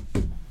fire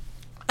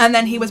and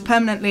then he was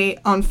permanently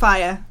on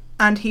fire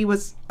and he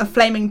was a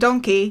flaming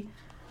donkey,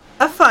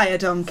 a fire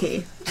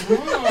donkey.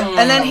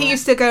 And then he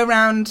used to go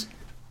around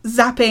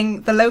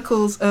zapping the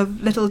locals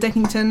of Little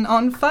Dickington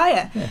on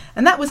fire. Yeah.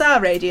 And that was our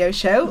radio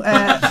show.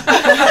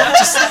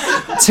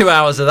 Just 2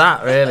 hours of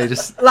that, really.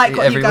 Just like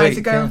what every you guys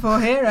week, are going for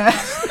here.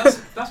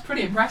 That's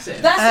pretty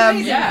impressive. That's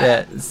amazing.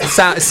 Yeah.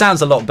 It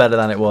sounds a lot better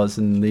than it was,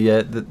 and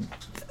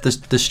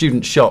the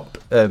student shop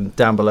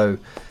down below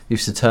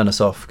used to turn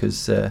us off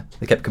because they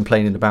kept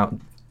complaining about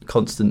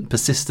constant,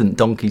 persistent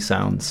donkey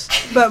sounds.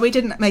 But we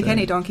didn't make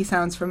any donkey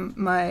sounds from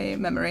my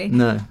memory.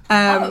 No.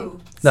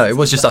 No, it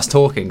was just us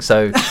talking,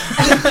 so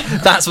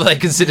that's what they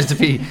considered to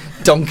be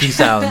donkey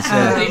sounds.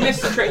 They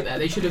missed the trick there.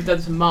 They should have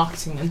done some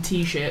marketing and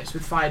T-shirts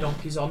with fire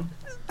donkeys on.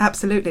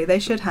 Absolutely, they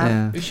should have.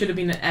 Yeah. It should have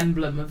been an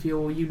emblem of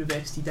your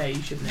university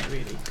days, shouldn't it,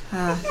 really?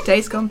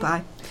 Days gone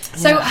by.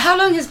 So how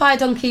long has Fire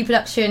Donkey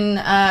Production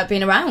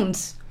been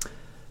around?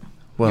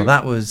 Well,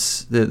 that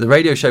was... The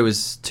radio show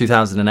was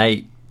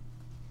 2008,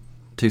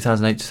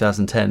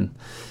 2010.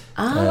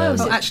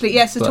 Actually,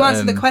 yes. So to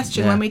answer the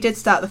question, when we did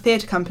start the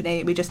theatre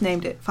company, we just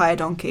named it Fire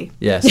Donkey.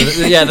 Yeah, so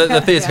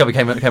the theatre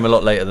company came a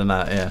lot later than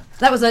that. Yeah,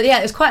 that was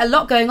there's quite a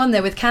lot going on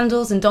there with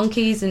candles and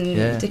donkeys and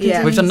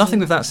Dickingtons. We've done nothing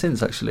with that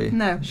since, actually.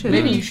 No, should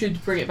maybe you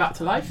should bring it back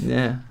to life.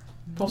 Yeah,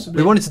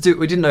 possibly.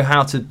 We didn't know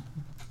how to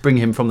bring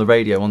him from the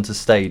radio onto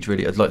stage.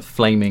 Really, like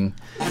flaming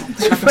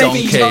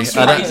donkey.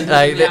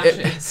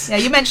 Yeah,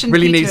 you mentioned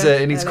really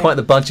Peter needs quite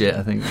the budget,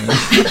 I think.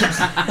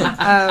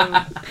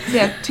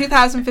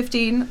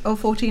 2015 or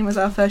 14 was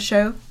our first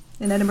show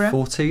in Edinburgh.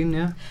 14,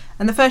 yeah.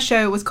 And the first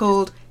show was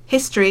called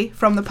History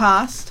from the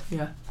Past.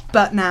 Yeah.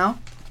 But now.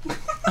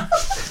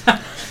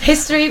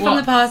 History from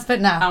the past, but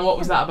now. And what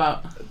was that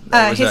about?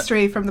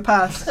 History from the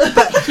past.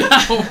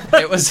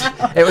 It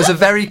was a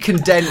very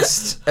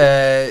condensed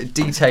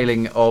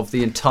detailing of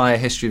the entire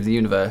history of the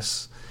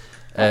universe.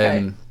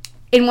 In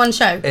one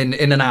show?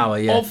 In an hour,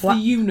 yeah. Of the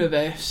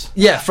universe?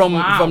 Yeah, from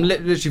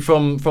literally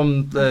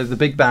from the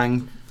Big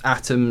Bang,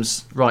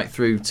 atoms, right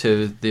through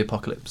to the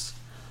apocalypse.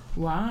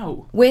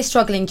 Wow. We're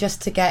struggling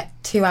just to get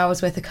 2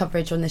 hours worth of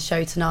coverage on this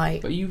show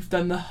tonight. But you've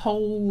done the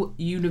whole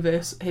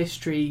universe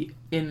history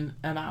in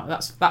an hour.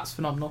 That's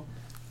phenomenal.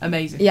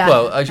 Amazing. Yeah.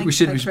 Well, we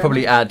should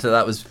probably add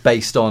that was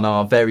based on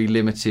our very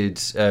limited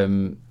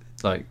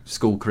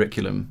school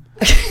curriculum.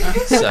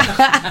 So,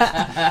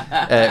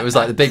 it was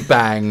like the Big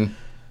Bang,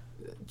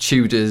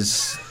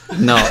 Tudors,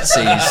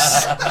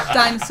 Nazis,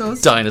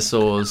 dinosaurs.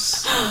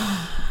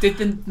 Did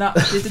the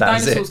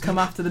dinosaurs come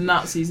after the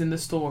Nazis in the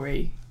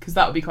story? Because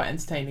that would be quite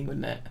entertaining,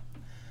 wouldn't it?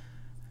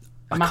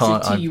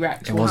 Massive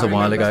T-Rex. It was a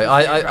while ago.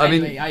 I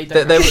mean,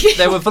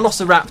 there were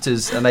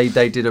velociraptors, and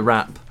they did a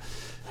rap.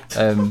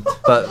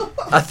 But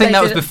I think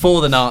that was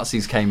before the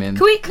Nazis came in.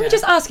 Can we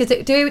just ask,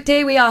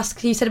 do we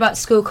ask, you said about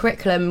school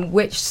curriculum,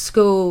 which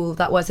school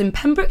that was in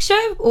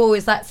Pembrokeshire, or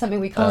is that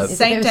something we can't...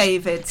 St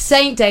David's.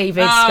 St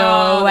David's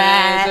School,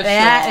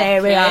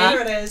 there we are.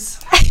 There it is.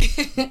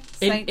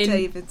 St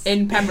David's.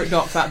 In Pembroke.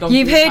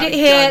 You've heard it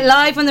here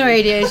live on the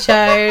radio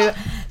show.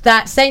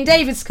 That St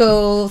David's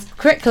School's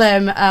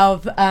curriculum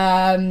of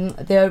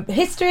the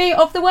history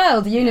of the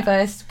world, the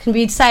universe, can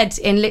be said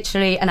in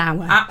literally an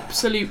hour.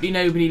 Absolutely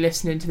nobody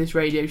listening to this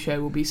radio show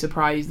will be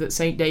surprised that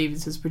St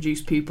David's has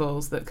produced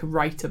pupils that can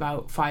write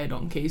about fire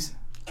donkeys.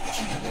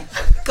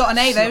 Got an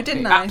A though,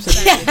 didn't I?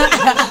 Absolutely.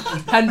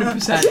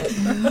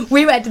 100%.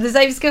 We went to the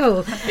same school.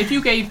 If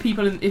you gave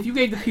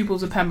the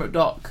pupils of Pembroke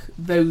Dock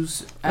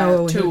those here we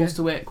go. tools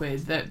to work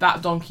with,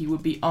 that donkey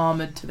would be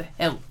armoured to the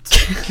hilt.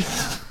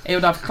 It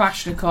would have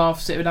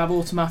Kalashnikovs, it would have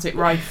automatic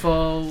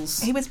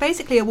rifles. He was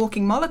basically a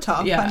walking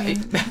Molotov. Yeah. I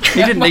mean,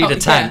 He didn't need a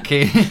tank.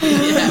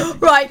 Yeah.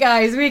 Right,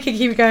 guys, we could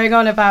keep going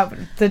on about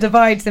the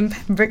divides in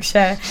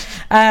Pembrokeshire.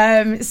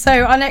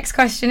 So our next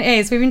question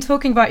is, we've been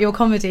talking about your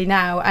comedy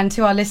now, and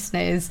to our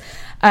listeners,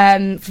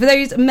 for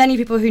those many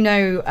people who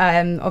know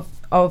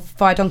of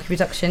Fire Donkey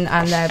Production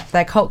and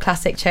their cult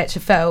classic Church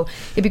of Phil,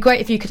 it'd be great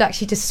if you could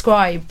actually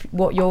describe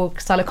what your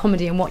style of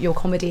comedy and what your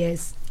comedy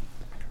is.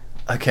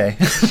 Okay.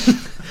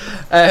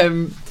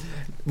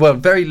 Well,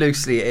 very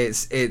loosely,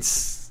 it's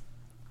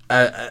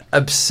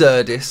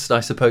absurdist, I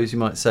suppose you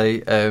might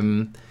say.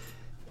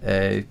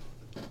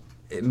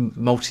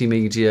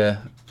 Multimedia.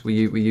 We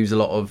use a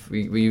lot of.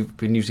 We've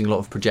been using a lot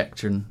of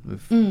projection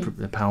with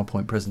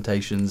PowerPoint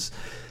presentations,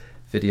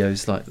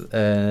 videos. Like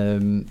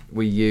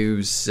we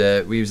use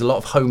a lot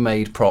of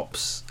homemade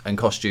props and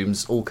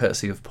costumes, all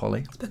courtesy of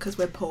Polly. because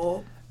we're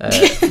poor.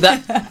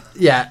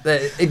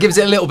 It gives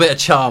it a little bit of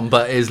charm,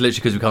 but it is literally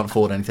because we can't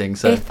afford anything.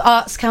 So If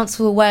Arts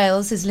Council of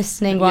Wales is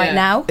listening right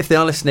now, if they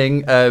are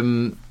listening,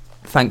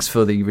 thanks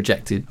for the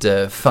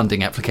rejected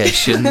funding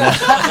application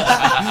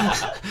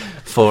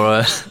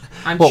for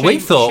what we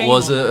thought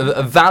was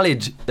a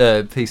valid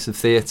piece of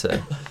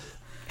theatre.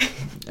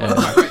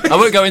 I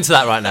won't go into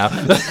that right now.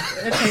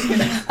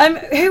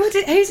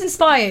 who's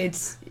inspired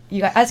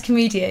you guys, as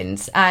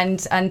comedians and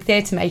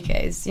theatre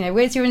makers? You know,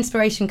 where's your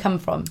inspiration come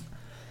from?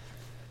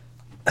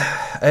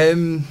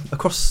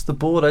 Across the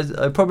board,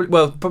 I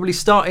probably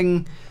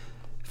starting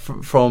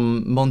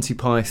from Monty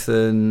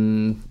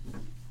Python,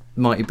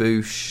 Mighty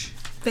Boosh,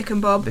 Vic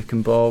and Bob.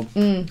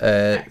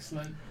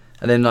 Excellent.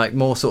 and then like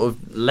more sort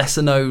of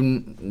lesser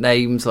known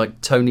names like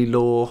Tony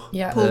Law,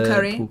 Paul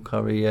Curry. Paul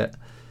Curry. Yeah.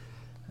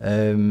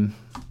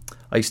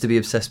 I used to be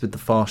obsessed with the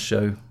Fast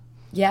Show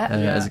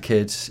as a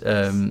kid.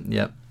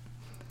 Yeah.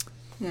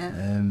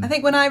 I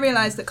think when I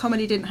realised that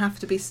comedy didn't have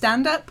to be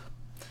stand up,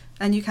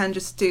 and you can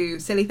just do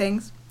silly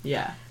things.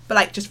 Yeah. But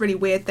like just really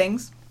weird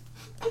things.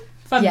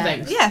 Fun Yeah.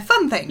 things. Yeah,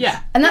 fun things. Yeah.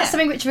 And that's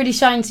something which really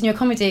shines in your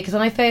comedy, because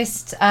when I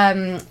first,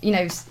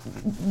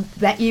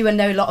 met you and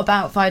know a lot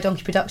about Fire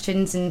Donkey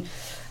Productions, and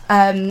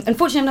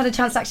unfortunately I've not had a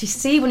chance to actually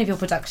see one of your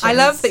productions. I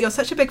love that you're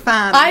such a big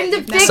fan. I'm the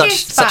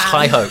biggest fan. Such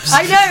high hopes.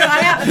 I know,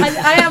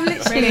 I am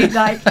literally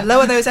like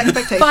Lower those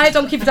expectations. Fire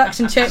Donkey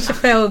Production, Church of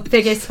Phil,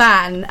 biggest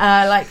fan.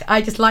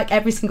 I just like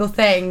every single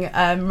thing.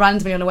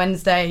 Randomly on a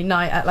Wednesday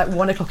night at like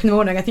 1 o'clock in the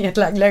morning, I think you had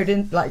to like load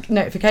in like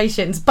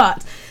notifications.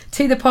 But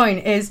to the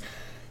point is,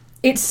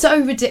 it's so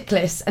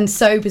ridiculous and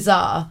so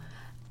bizarre.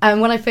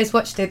 And when I first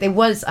watched it,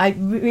 I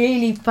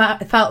really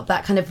felt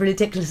that kind of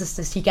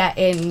ridiculousness you get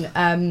in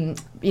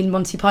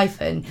Monty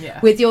Python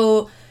with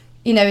your,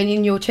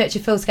 in your Church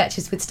of Phil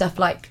sketches with stuff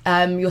like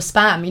your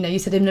spam. You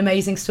said an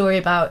amazing story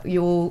about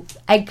your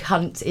egg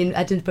hunt in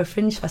Edinburgh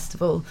Fringe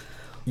Festival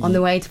on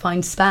the way to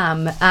find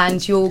spam,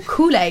 and your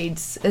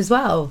Kool-Aids as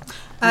well.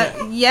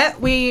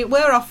 We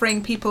were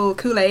offering people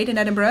Kool-Aid in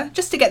Edinburgh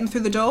just to get them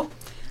through the door.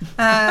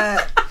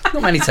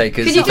 Not many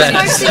takers. Could you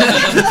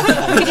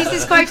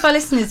describe to our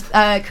listeners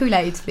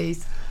Kool-Aid,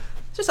 please?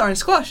 Just orange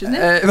squash, isn't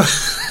it?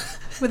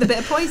 With a bit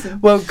of poison.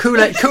 Well,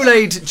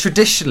 Kool-Aid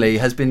traditionally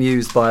has been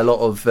used by a lot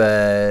of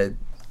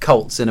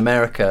cults in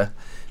America,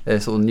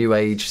 sort of New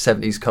Age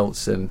 70s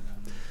cults,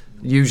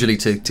 usually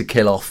to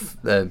kill off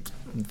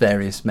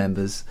various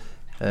members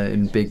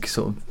in big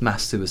sort of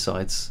mass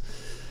suicides.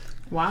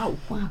 Wow.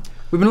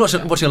 We've been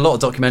watching a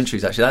lot of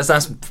documentaries, actually.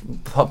 That's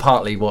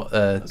partly what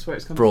That's where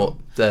it's come brought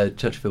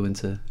Church of Phil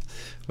into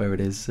where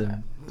it is.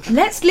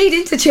 Let's lead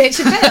into Church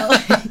of Phil.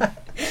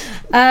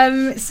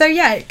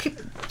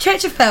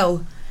 Church of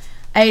Phil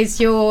is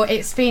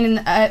it's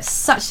been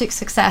such a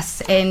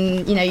success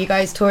in, you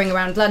guys touring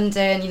around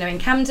London, in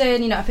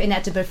Camden, up in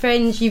Edinburgh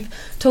Fringe. You've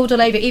toured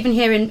all over, even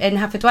here in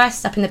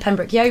Haverfordwest, up in the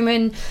Pembroke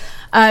Yeoman.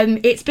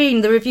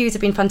 The reviews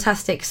have been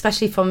fantastic,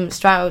 especially from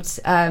Stroud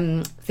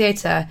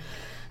Theatre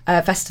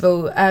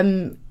Festival.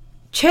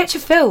 Church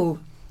of Phil,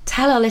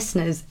 tell our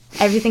listeners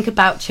everything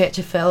about Church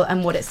of Phil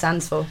and what it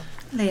stands for.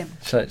 Liam.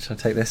 Shall I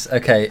take this?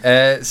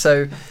 Okay,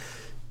 so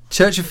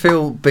Church of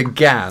Phil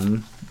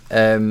began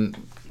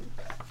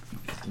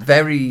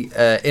very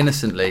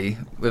innocently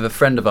with a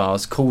friend of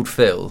ours called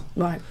Phil,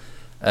 Right.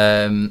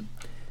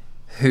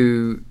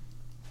 who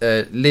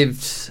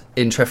lived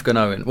in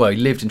Trefgown-Owen. Well, he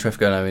lived in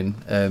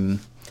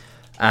Trefgown-Owen,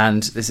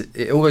 and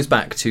it all goes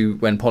back to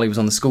when Polly was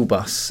on the school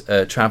bus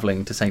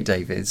travelling to St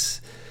David's,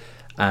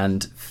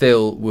 and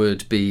Phil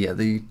would be at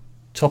the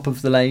top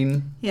of the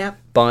lane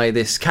by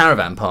this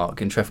caravan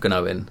park in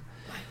Trefgown-Owen,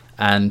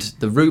 and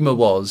the rumour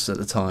was at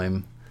the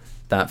time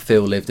that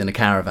Phil lived in a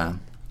caravan.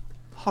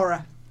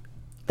 Horror.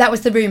 That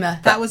was the rumour.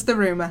 That was the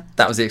rumour.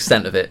 That was the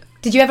extent of it.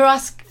 Did you ever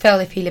ask Phil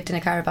if he lived in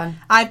a caravan?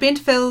 I've been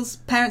to Phil's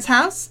parents'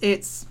 house.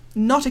 It's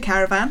not a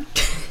caravan.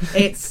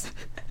 It's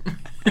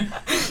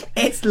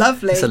It's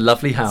lovely. It's a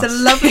lovely house. It's a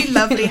lovely,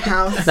 lovely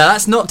house. Now,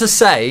 that's not to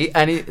say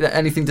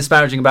anything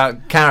disparaging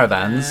about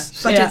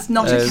caravans. But it's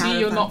not a See, caravan.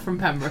 you're not from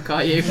Pembroke,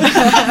 are you?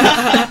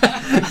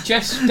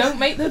 Just don't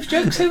make those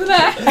jokes over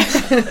there.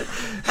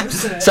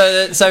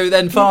 So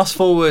then fast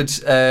forward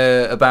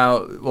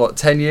about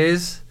 10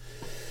 years,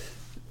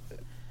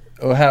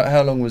 or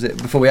how long was it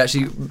before we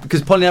actually?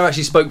 Because Polly never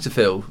actually spoke to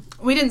Phil.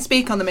 We didn't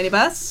speak on the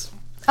minibus.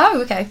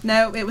 Oh, okay.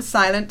 No, it was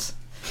silent.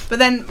 But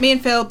then me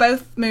and Phil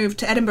both moved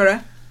to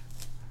Edinburgh.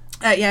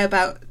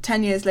 About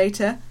 10 years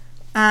later,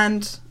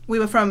 and we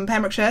were from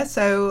Pembrokeshire,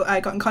 so I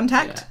got in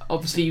contact. Yeah,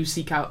 obviously, you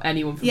seek out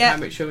anyone from Yeah.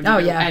 Pembrokeshire. And Oh,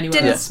 you know yeah. anyone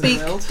Didn't else in the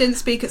speak. world. Didn't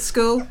speak at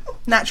school.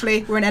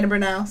 Naturally, we're in Edinburgh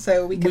now,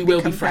 so we can We will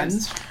be become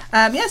friends.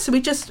 So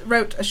we just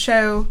wrote a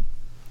show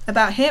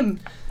about him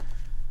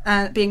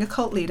being a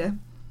cult leader.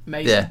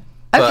 Amazing. Yeah.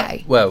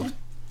 Okay. Well,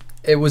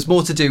 it was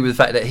more to do with the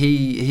fact that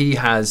he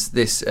has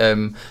this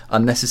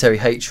unnecessary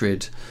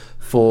hatred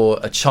for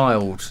a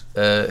child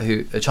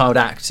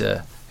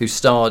actor who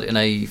starred in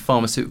a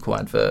pharmaceutical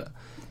advert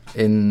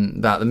in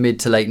about the mid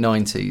to late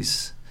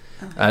 90s.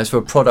 It's for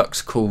a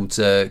product called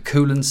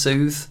Cool and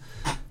Soothe.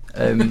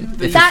 If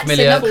you're That's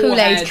familiar, it, not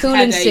Kool-Aid. Cool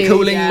and Headache. Soothe.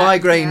 cooling Yeah.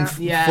 migraine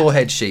Yeah.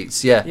 forehead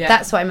sheets. Yeah. Yeah.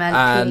 That's what I meant.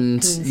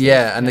 And Cool and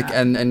yeah, and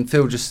Yeah. and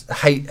Phil just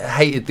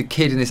hated the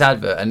kid in this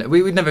advert, and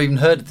we'd never even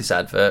heard of this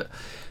advert,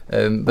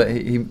 but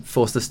he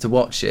forced us to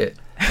watch it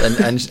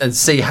and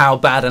see how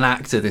bad an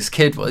actor this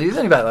kid was. He was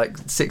only about like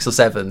 6 or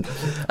 7,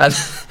 and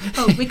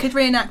We could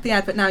reenact the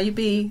advert now.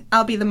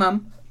 I'll be the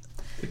mum.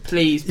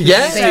 Please.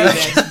 Yeah. Do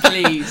this,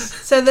 please.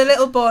 So the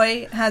little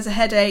boy has a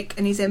headache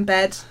and he's in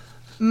bed.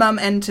 Mum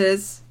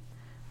enters.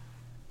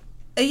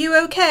 Are you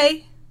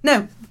okay?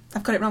 No,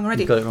 I've got it wrong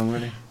already. you got it wrong,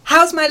 really.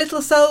 How's my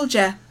little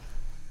soldier?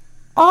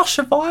 I'll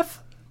survive.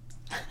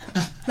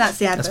 That's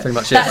the advert. That's pretty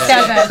much it. That's the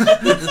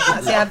advert.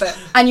 That's the advert.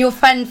 And your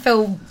friend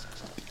Phil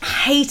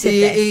hated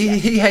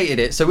this. He hated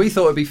it, so we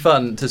thought it'd be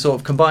fun to sort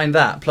of combine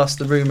that plus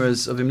the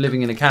rumours of him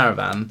living in a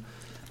caravan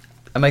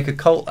and make a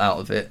cult out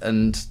of it,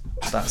 and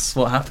that's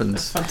what happened.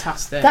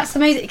 Fantastic. That's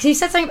amazing. Because you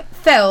said something about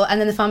Phil and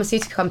then the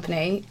pharmaceutical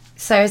company.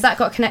 So has that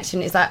got a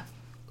connection? Is that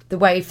the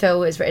way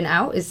Phil is written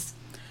out?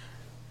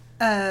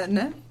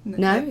 No.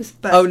 No?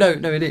 But Oh no,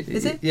 it is.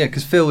 Is it? Yeah,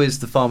 because Phil is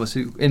the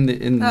pharmaceutical in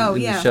the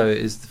yeah. show. It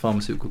is the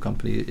pharmaceutical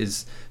company. It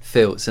is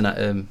Phil. It's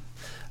an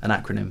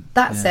acronym.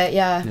 That's it,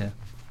 yeah. Yeah.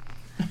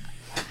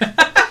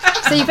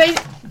 So you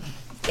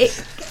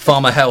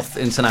Pharma Health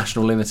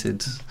International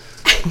Limited.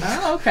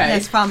 Oh, okay.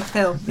 Yes, Farmer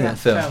Phil. Yeah,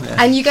 Phil. Phil.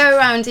 Yeah. and you go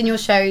around in your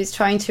shows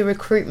trying to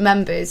recruit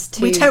members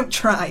to. We don't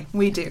try.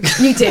 We do.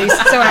 You do.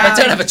 So I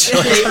don't have a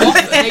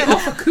choice. They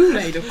offer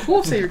Kool-Aid. Of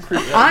course they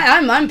recruit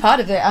them. I'm part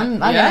of it. I'm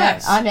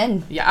Yes. I'm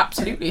in. Yeah,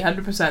 absolutely.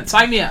 100%.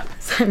 Sign me up.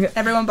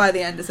 Everyone by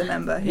the end is a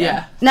member.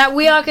 Yeah. Now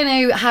we are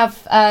going to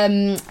have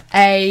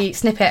a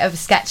snippet of a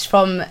sketch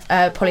from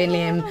Polly and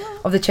Liam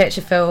of the Church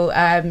of Phil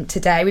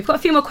today. We've got a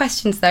few more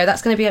questions though.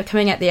 That's going to be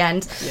coming at the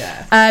end.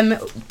 Yeah.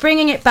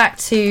 Bringing it back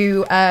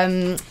to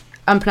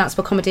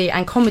Unpronounceable comedy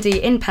and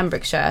comedy in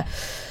Pembrokeshire.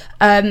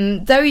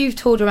 Though you've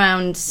toured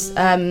around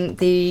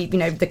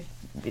the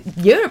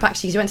Europe,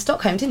 actually, 'cause you went to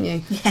Stockholm, didn't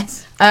you?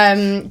 Yes.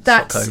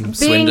 That's Stockholm, being,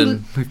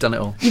 Swindon. We've done it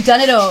all. You've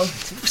done it all.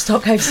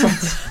 Stockholm.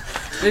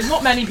 There's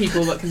not many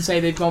people that can say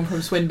they've gone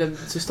from Swindon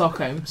to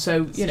Stockholm,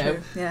 so, you know,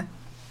 Yeah.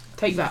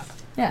 take that.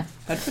 Yeah.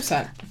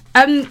 100%.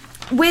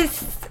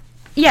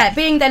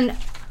 Being then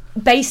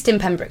based in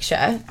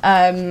Pembrokeshire,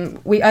 I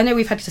know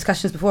we've had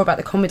discussions before about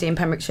the comedy in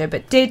Pembrokeshire,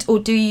 but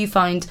do you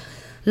find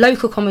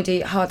local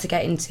comedy hard to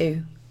get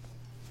into,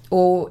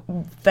 or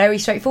very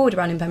straightforward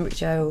around in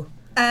Pembrokeshire? Or?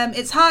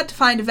 It's hard to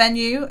find a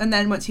venue, and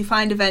then once you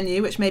find a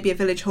venue, which may be a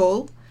village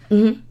hall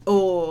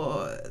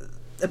or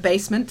a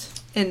basement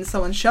in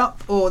someone's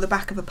shop or the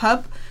back of a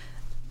pub,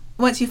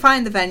 once you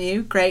find the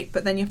venue, great,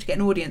 but then you have to get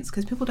an audience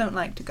because people don't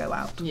like to go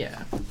out,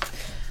 Yeah.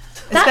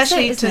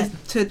 especially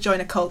isn't to join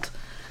a cult.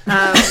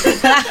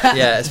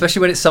 Yeah,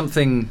 especially when it's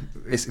something.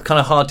 It's kind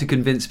of hard to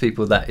convince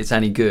people that it's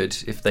any good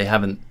if they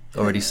haven't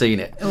already seen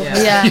it.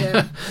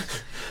 Yeah.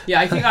 Yeah,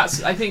 I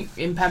think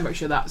in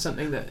Pembrokeshire that's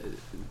something that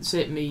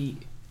certainly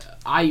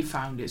I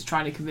found. It's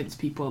trying to convince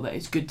people that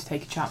it's good to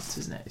take a chance,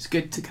 isn't it? It's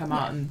good to come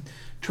out and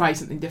try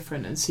something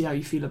different and see how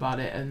you feel about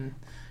it and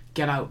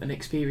get out and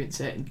experience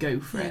it and go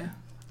for it.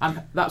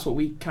 And that's what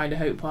we kind of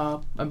hope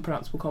our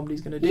Unpronounceable comedy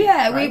is going to do.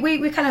 Yeah, right?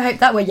 we kind of hope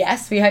that way.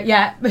 Yes, we hope.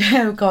 Yeah.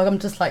 Oh God, I'm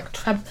just like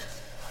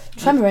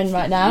tremoring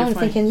right now. You're I'm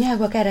fine. thinking, yeah,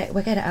 we'll get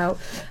it out.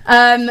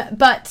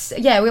 But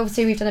yeah,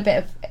 we've done a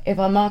bit of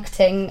our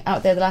marketing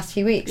out there the last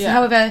few weeks. Yeah.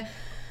 However,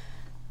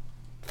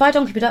 Fire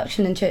Donkey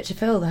Production and Church of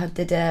Phil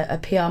did a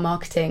PR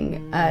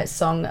marketing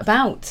song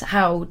about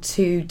how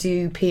to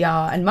do PR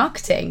and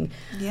marketing.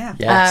 Yeah.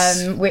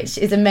 Yes. Which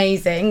is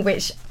amazing.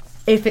 Which,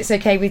 if it's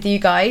okay with you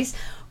guys,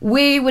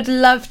 we would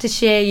love to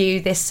share you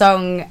this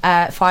song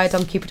Fire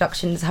Donkey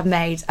Productions have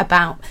made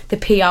about the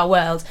PR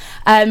world.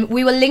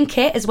 We will link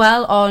it as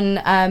well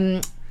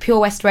on Pure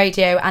West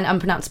Radio and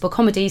Unpronounceable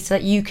Comedy so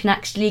that you can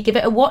actually give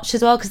it a watch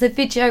as well, because the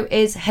video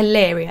is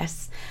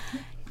hilarious.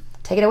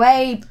 Take it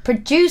away,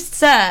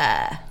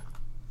 producer.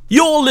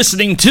 You're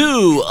listening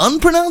to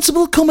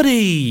Unpronounceable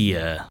Comedy.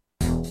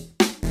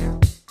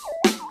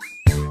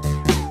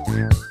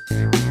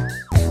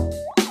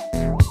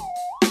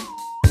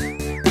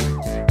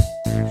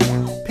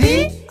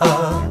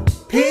 P-R,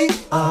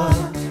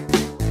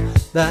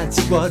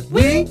 that's what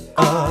we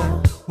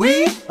are.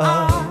 We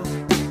are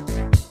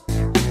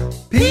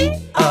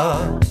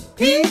P-R.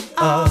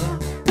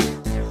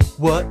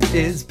 What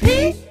is PR?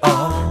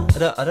 I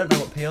don't know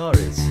what PR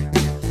is.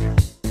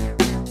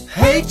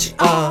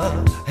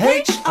 HR.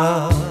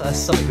 That's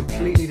something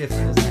completely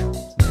different, isn't it?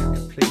 Something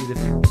completely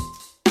different.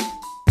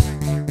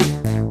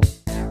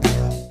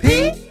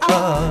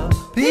 PR.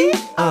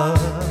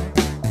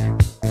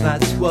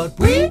 That's what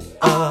we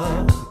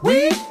are.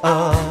 We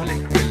are.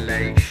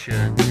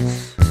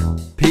 Relations.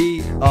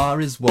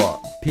 PR is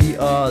what?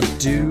 PR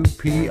do.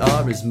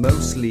 PR is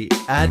mostly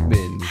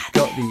admin.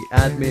 Got the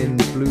admin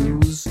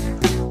blues.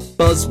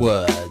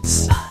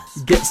 Buzzwords.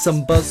 Get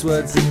some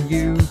buzzwords and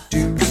you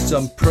do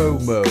some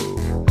promo.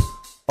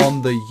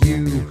 On the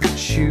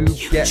YouTube,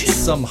 get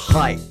some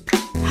hype.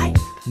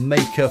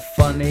 Make her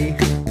funny.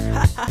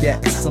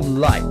 Get some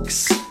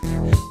likes.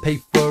 Pay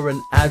for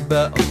an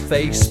advert on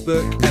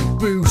Facebook and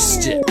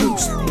boost it.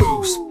 Boost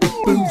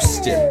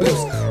it.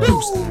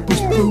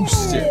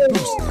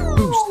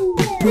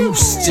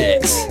 Boost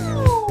it.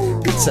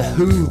 To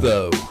who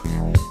though?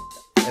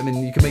 I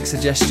mean, you can make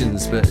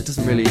suggestions, but it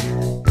doesn't really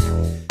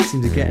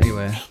seem to get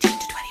anywhere. 18 to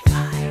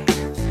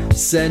 25.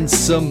 Send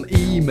some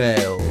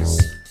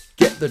emails.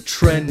 Get the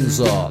trends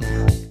on.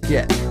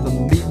 Get the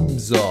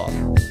memes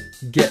on.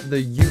 Get the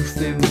youth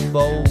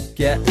involved.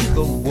 Get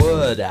the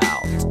word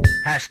out.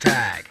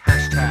 Hashtag.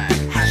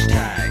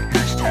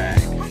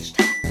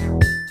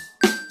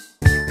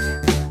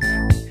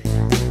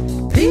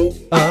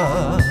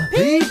 PR.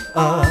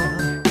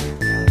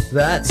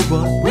 That's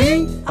what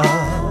we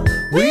are.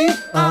 We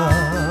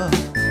are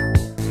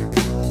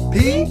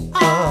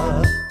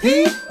PR.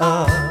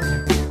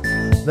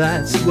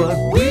 That's what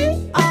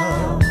we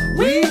are.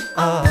 We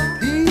are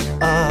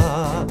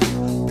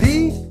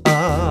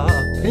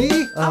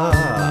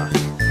PR.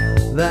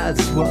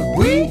 That's what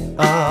we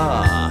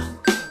are.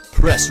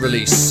 Press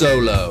release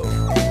solo.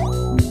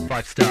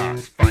 5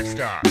 stars. 5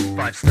 stars.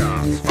 5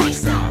 stars. 5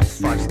 stars.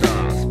 5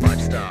 stars.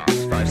 5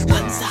 stars. 5 stars. 5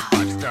 stars.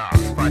 5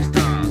 stars. 5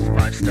 stars.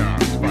 5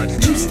 stars. 5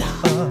 stars. 2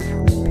 stars.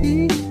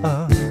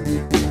 PR.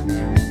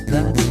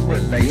 That's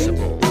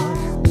relatable.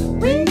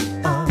 We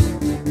are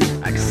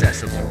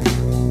accessible.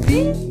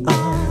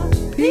 PR.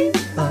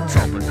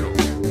 Topical.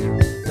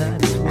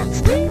 That's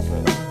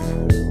unstoppable.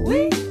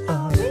 We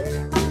are PR.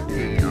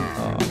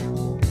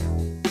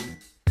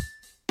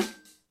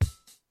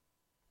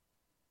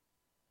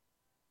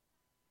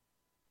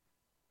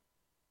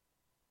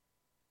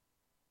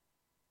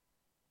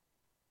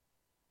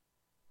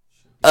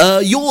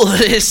 You're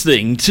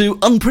listening to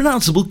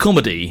Unpronounceable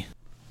Comedy.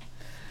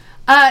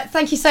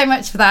 Thank you so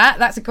much for that.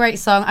 That's a great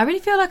song. I really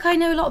feel like I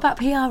know a lot about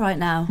PR right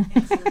now.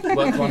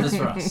 Work wonders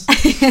for us.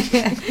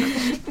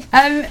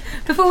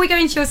 Before we go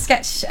into your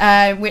sketch,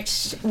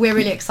 which we're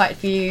really excited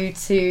for you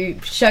to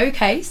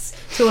showcase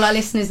to all our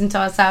listeners and to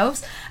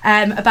ourselves,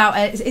 about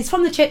it's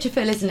from the Church of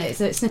Phil, isn't it?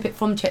 It's a snippet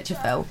from Church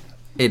of Phil.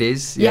 It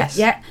is, yes.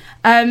 Yeah.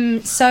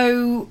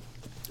 So,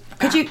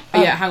 could you...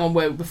 Yeah, hang on,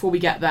 before we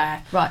get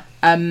there. Right.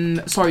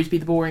 Sorry to be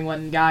the boring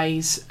one,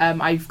 guys.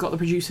 I've got the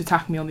producer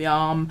tapping me on the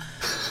arm.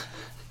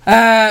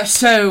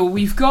 So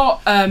we've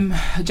got a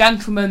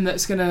gentleman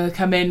that's going to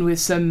come in with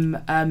some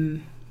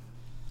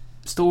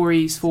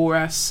stories for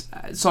us.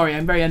 Sorry,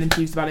 I'm very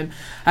unenthused about him.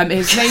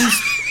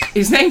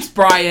 His name's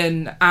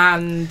Brian,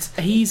 and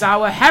he's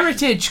our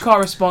heritage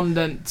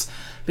correspondent,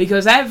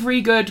 because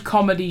every good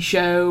comedy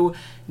show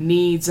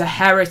needs a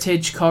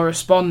heritage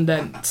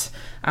correspondent.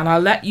 And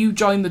I'll let you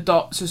join the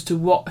dots as to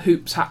what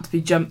hoops had to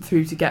be jumped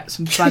through to get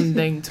some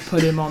funding to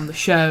put him on the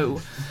show.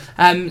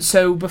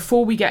 So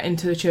before we get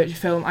into the Church of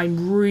Film,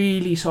 I'm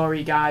really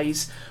sorry,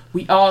 guys.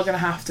 We are going to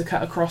have to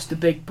cut across the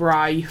big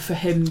Bri for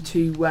him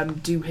to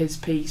do his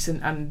piece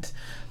and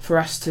for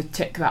us to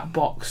tick that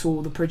box,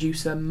 or the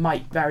producer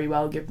might very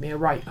well give me a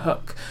right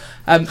hook.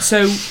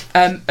 So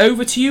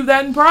over to you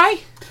then,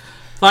 Bri.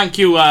 Thank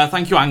you,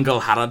 Angle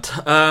Harrod.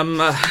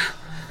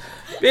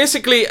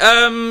 Basically,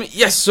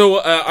 yes, so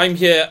I'm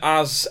here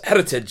as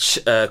heritage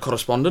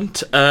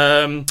correspondent.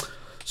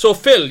 So,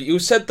 Phil, you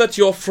said that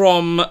you're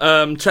from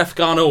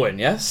Trefgarnowen,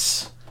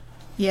 yes?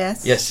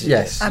 Yes.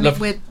 Yes. I mean,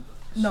 we're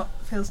not.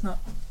 Phil's not.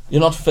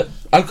 You're not Phil.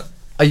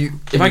 Are you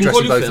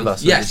addressing both of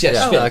us? Yes, Phil,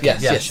 okay.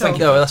 yes. Thank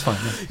you. Oh, that's fine.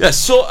 Yeah. Yes,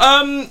 so,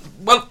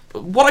 well,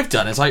 what I've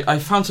done is I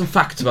found some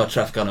facts about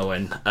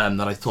Trefgarnowen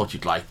that I thought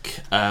you'd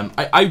like.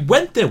 I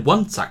went there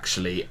once,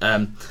 actually,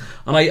 and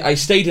I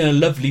stayed in a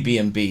lovely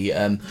B&B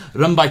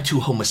run by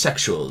 2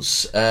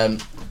 homosexuals.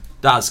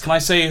 Daz, can I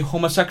say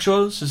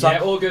homosexuals? Is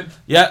that all good?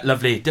 Yeah,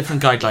 lovely.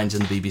 Different guidelines in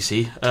the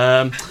BBC.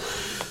 I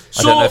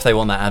don't know if they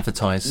want that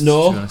advertised.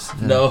 No, to be honest.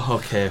 Yeah. no.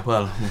 Okay,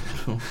 well,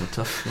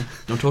 tough.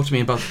 Don't talk to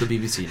me about the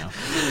BBC now.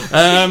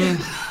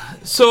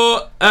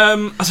 So,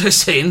 as I was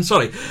saying,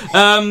 sorry.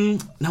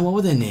 Now, what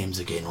were their names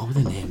again?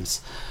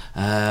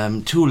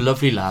 Two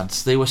lovely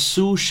lads. They were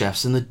sous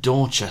chefs in the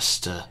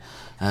Dorchester.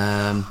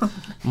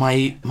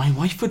 My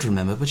wife would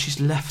remember, but she's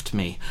left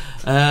me.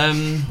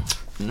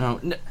 No,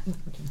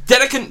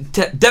 Derek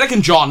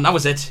and John, that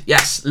was it.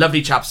 Yes,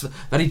 lovely chaps,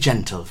 very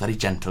gentle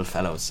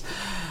fellows.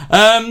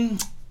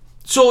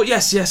 So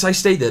yes, I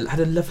stayed there, had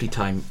a lovely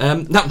time.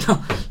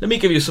 Now, let me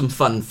give you some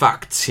fun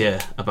facts here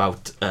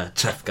about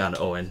Treff Gan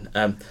Owen.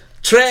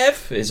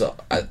 Trev is,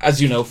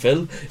 as you know,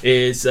 Phil,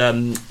 is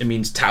it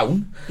means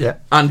town. Yeah.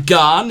 And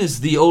Gan is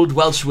the old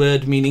Welsh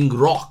word meaning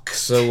rock.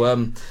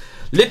 So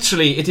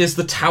literally, it is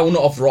the town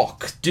of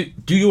rock. Do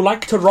you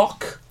like to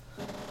rock?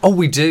 Oh,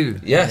 we do.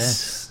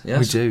 Yes.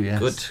 We do. Yes.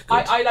 Good.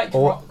 I like to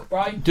rock,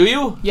 Brian. Do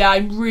you? Yeah,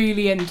 I'm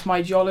really into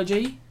my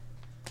geology.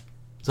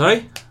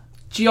 Sorry.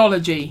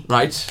 Geology.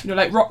 Right. You know,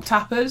 like rock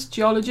tappers.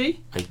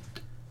 Geology. I'm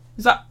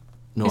sorry.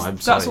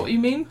 That's what you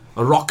mean?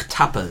 Rock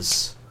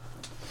tappers.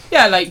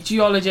 Yeah, like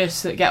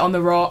geologists that get on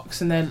the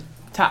rocks and then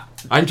tap.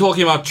 I'm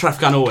talking about Treff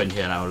Gan Owen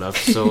here now, love.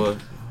 So,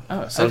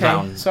 okay.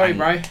 Down, Sorry,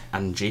 Bri.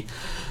 Angie.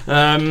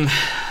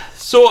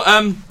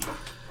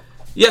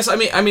 Yes, I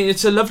mean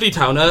it's a lovely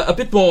town. A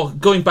bit more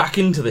going back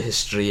into the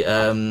history.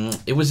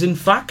 It was in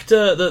fact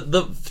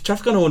the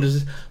Treff Gan Owen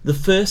is the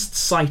first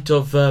site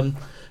of it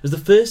was the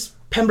first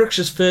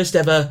Pembrokeshire's first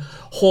ever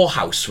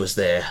whorehouse was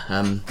there.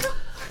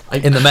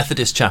 In the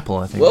Methodist chapel,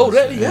 I think. Well,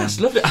 really, yes,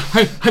 lovely.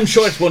 I'm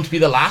sure it won't be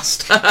the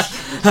last. Am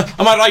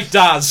I right,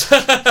 Daz?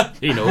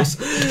 He knows.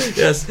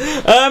 Yes.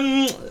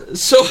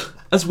 So,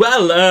 as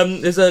well,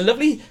 there's a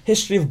lovely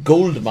history of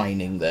gold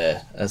mining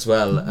there as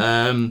well.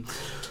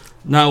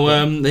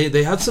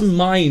 They had some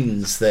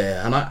mines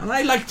there, and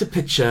I like to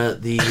picture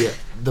the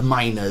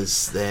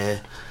miners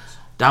there,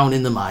 down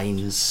in the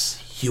mines,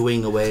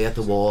 hewing away at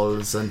the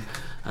walls, and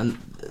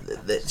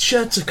the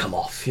shirts have come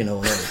off, you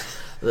know.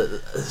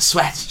 The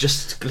sweat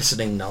just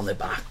glistening down their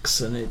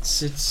backs, and it's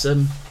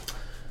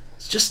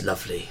just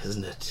lovely,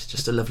 isn't it?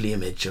 Just a lovely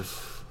image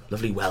of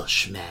lovely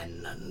Welsh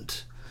men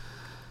and.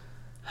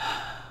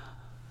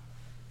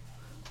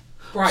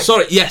 Right.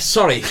 Sorry.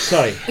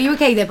 Are you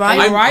okay there, Brian?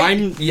 I'm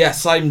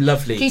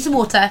lovely. Do you need some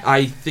water?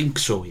 I think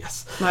so.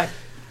 Yes. Right.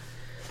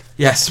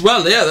 Yes.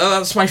 Well, yeah,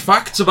 that's my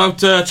facts about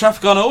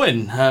Treff Gan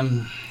Owen.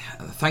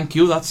 Thank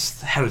you. That's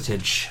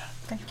heritage.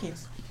 Thank you.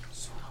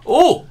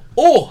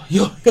 Oh,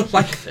 you'll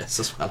like this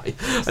as well. I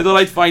thought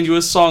I'd find you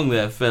a song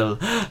there, Phil.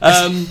 Do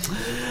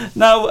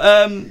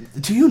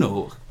you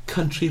know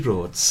Country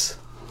Roads?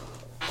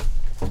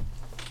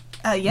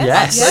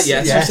 Yes.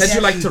 You said you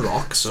like to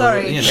rock. So,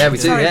 Sorry. You know, Yeah, we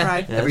do. Sorry, Yeah,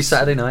 Brian. every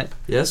Saturday night.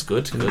 Yes,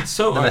 good.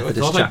 So The I Methodist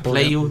thought I'd chapel,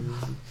 play yeah. you.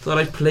 Thought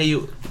I'd play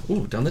you.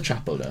 Ooh, down the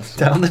chapel there.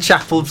 Down the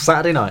chapel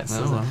Saturday nights.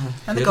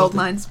 And the gold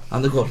mines.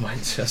 And the gold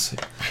mines, yes.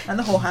 And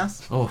the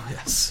whorehouse. Oh,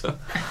 yes. Oh,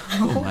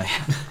 my.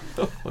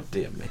 Oh,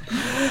 dear me.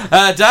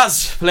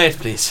 Daz, play it,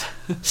 please.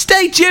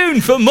 Stay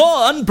tuned for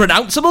more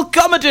unpronounceable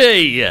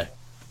comedy. Are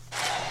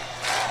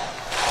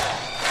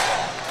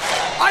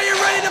you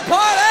ready to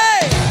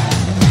party?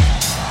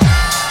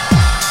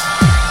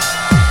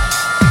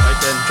 Right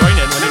then, join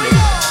in when you need.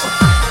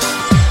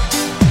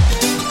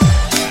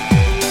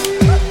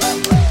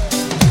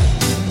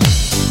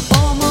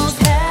 Almost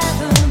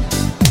heaven,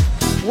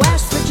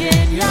 West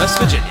Virginia. West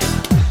Virginia.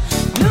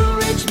 Blue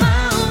Ridge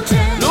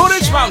Mountains. Blue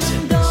Ridge Mountains.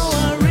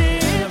 Shenandoah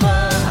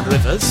River. And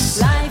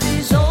rivers. Life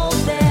is old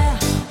there,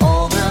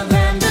 older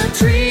than the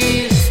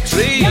trees.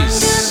 Trees.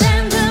 Younger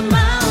than the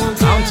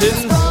mountains.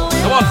 Mountains.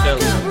 Blowing Come on, Phil.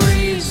 like a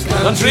breeze.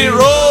 Country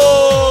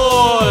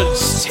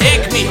roads,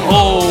 take me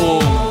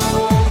home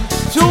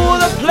to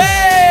the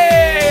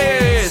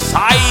place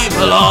I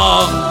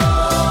belong.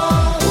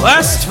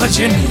 West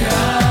Virginia,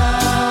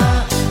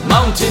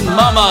 Mountain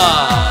Mama,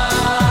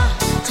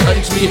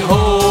 take me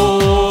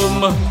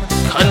home.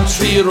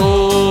 Country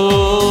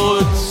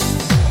roads,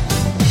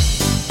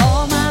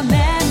 All my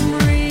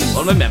memories.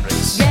 all my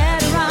memories.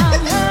 Get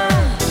around her.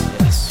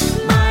 Yes.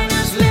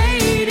 Miners,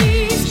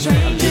 ladies,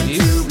 strangers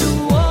to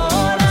blue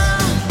water.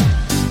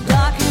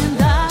 Dark and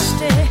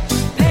dusty,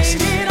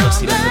 painted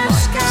Dusty on like the the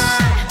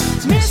sky.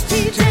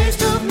 Misty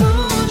taste of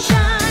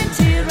moonshine,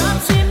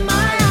 teardrops in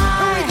my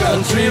eye.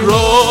 Country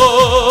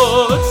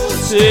roads,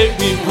 take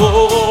me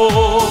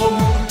home.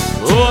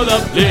 Oh, the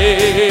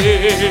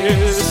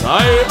place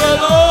I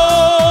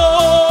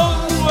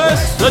belong.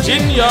 West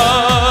Virginia,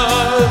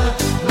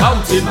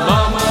 Mountain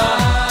Mama,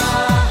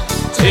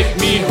 take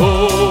me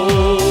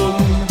home.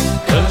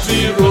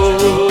 Country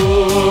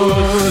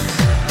roads.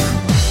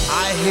 I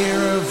hear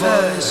her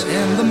voice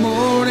in the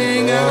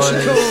morning as she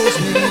calls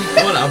me.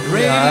 What up,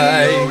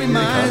 Radio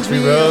reminds me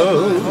of my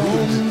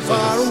home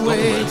far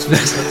away.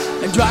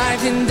 And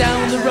driving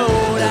down the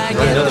road, I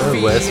get the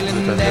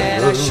feeling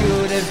that I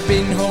should have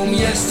been home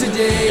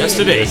yesterday.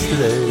 Yesterday.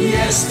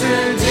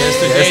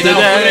 Yesterday. Now,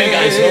 come in,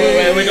 guys.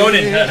 We're going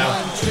in here now.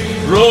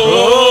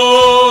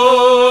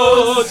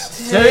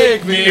 Roads,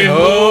 take me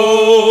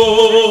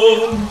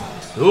home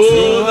to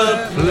the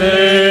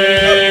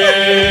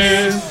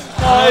place I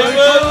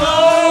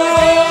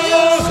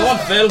belong. Go on,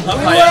 Phil. Up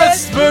higher.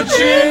 West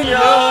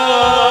Virginia,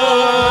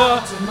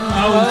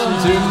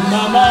 Mountain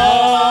Mama.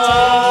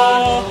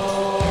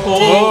 Oh,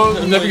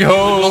 There we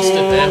go. We've lost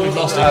it there. We've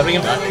lost it. Bring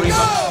him back.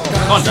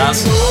 Come on,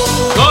 dance.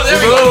 Oh, there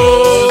we go.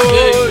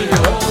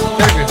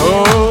 There we go.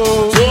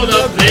 To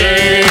the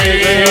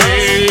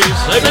place.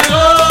 Let me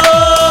go.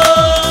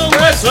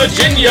 West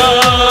Virginia.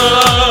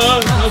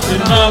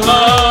 Nothing,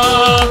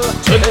 mama.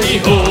 Take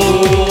me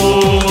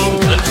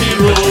home. Country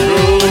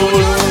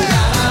road.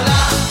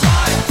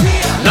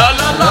 La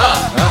la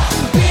la.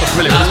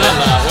 Brilliant. La la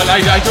la. Well,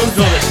 I don't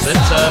know this bit.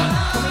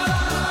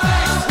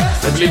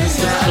 I believe it's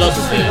the club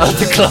here.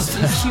 The club.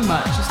 Too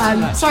much. Just too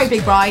much. Sorry,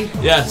 Big Bri.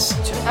 Yes.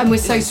 And we're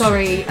so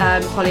sorry,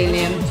 Polly and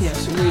Liam.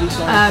 Yes, I'm really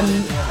sorry.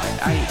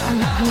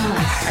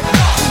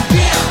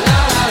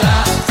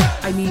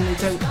 I mean, I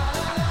don't.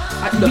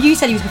 But you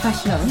said he was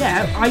professional.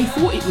 Yeah, I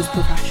thought it was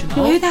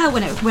professional. Who the hell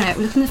went out?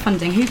 Looking at the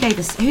funding, who gave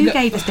us Big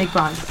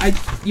Bri?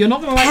 You're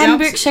not going to like the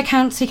Pembrokeshire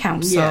County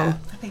Council. Yeah.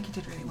 I think you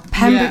did really well.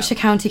 Pembrokeshire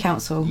County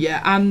Council.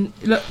 Yeah, and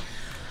look,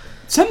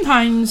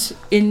 sometimes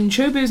in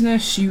show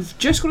business, you've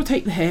just got to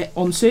take the hit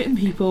on certain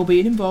people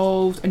being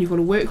involved, and you've got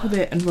to work with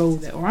it and roll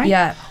with it, all right?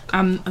 Yeah.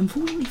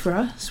 Unfortunately for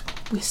us,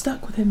 we're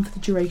stuck with him for the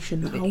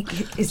duration now.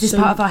 Is this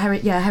part of our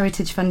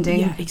heritage funding?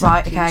 Yeah,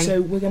 exactly. Right, okay.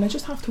 So we're going to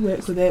just have to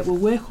work with it. We'll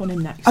work on him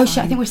next Oh time.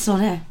 shit, I think we're still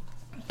on air.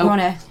 We're on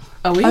air.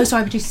 Are we? Oh,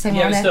 sorry, producer saying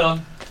we're on air. still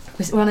on.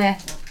 We're on air.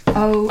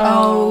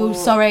 Oh,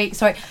 sorry.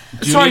 Do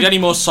you need any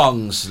more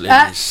songs,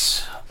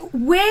 ladies?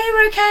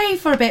 We're okay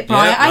for a bit, Yeah,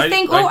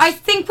 Brian. right. I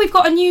think we've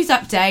got a news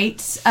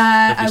update.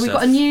 We've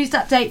got a news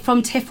update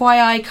from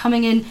TIFYI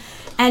coming in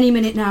any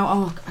minute now.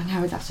 Oh,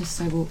 Harry, that's just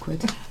so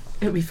awkward.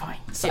 It'll be fine.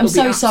 I'm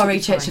so sorry,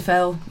 Church of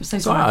Phil. I'm so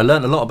sorry. I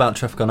learned a lot about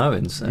Traffic on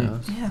Owens. So.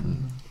 Yeah.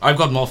 I've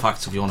got more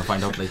facts if you want to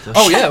find out later.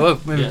 Oh yeah, well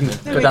maybe we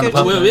can go down the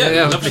pub. Lovely.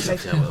 Yeah,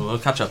 we'll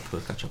catch up.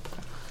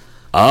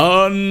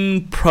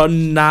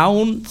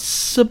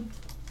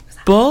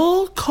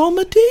 Unpronounceable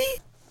comedy?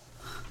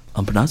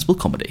 Unpronounceable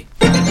comedy.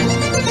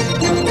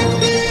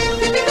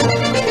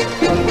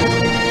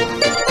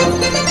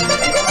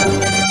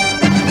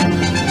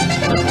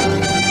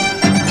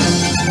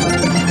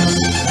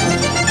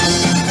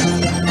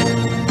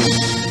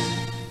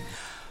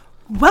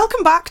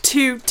 Welcome back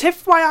to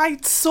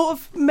TIFYI. Sort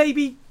of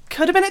maybe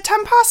could have been at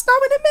 10 past now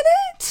in a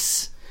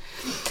minute.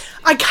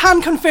 I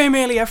can confirm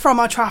earlier from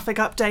our traffic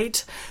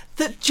update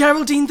that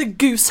Geraldine the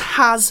Goose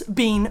has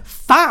been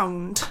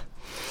found.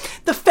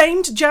 The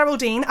famed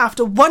Geraldine,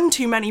 after one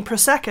too many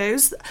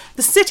Prosecco's,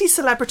 the city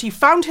celebrity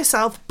found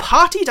herself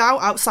partied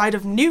out outside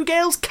of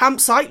Newgale's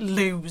campsite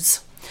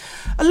Lewes.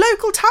 A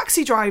local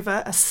taxi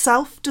driver, a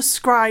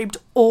self-described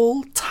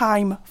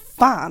all-time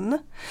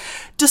fan,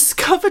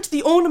 discovered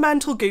the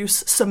ornamental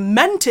goose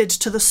cemented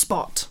to the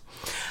spot.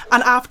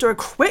 And after a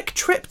quick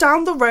trip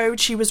down the road,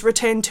 she was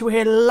returned to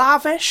her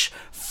lavish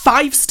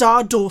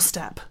 5-star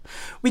doorstep.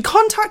 We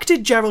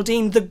contacted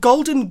Geraldine, the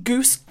Golden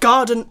Goose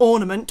Garden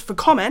Ornament, for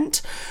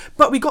comment,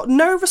 but we got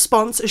no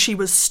response as she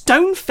was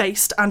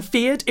stone-faced and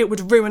feared it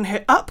would ruin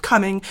her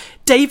upcoming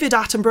David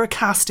Attenborough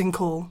casting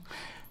call.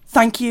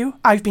 Thank you.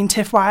 I've been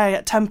TIFYI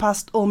at 10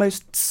 past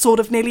almost sort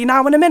of nearly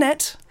now in a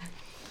minute.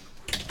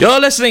 You're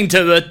listening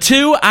to the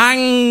two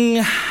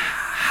Angharats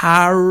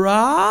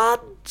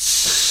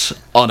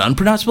on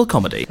Unpronounceable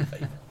Comedy.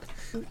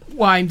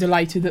 Well, I'm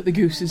delighted that the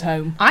goose is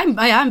home.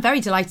 I am very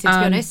delighted, to be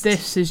honest.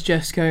 This is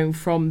just going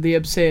from the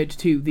absurd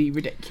to the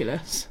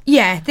ridiculous.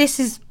 Yeah, this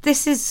is.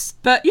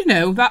 But, you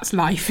know, that's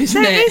life,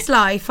 isn't That it? is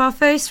life. Our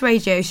first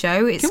radio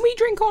show. Can we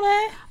drink on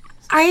air?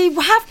 I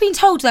have been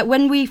told that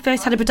when we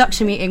first had a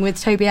production meeting with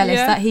Toby Ellis,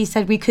 that he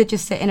said we could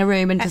just sit in a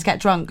room and just get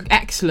drunk.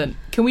 Excellent.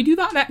 Can we do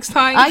that next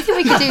time? I think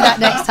we could do that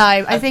next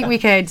time. I think we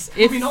could.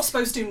 Are we not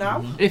supposed to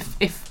now?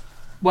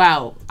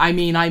 Well, I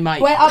mean, I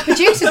might. Well, our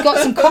producer's got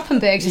some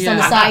Koppenbergs just on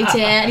the side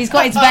here, and he's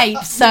got his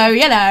vapes, so,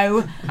 you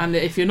know. And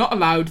if you're not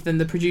allowed, then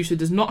the producer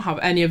does not have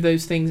any of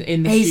those things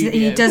in the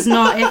studio. He does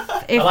not.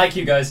 If I like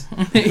you guys.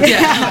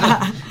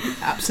 Yeah,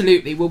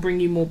 absolutely. We'll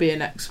bring you more beer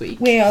next week.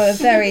 We are a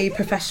very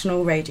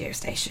professional radio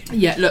station.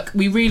 Yeah, look,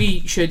 we really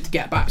should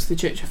get back to the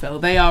Church of Phil.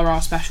 They are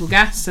our special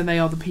guests, and they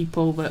are the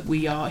people that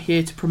we are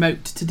here to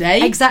promote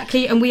today.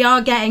 Exactly, and we are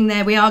getting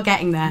there.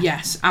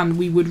 Yes, and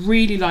we would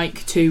really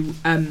like to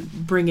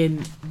bring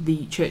in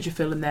the Church of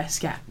Phil and their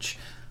sketch.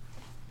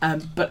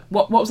 But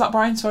what was that,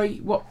 Brian? Sorry,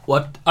 what?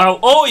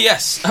 Oh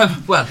yes.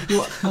 Well,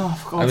 Oh,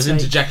 for God's I was sake.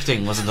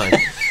 interjecting, wasn't I?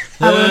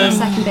 We're on the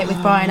second bit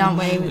with Brian, aren't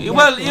we?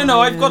 Well, you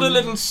know, I've got a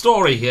little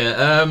story here.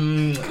 I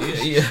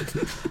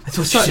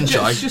thought you'd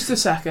enjoy. Just a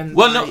second.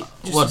 Well, no. Right,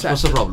 just a What's the second. problem?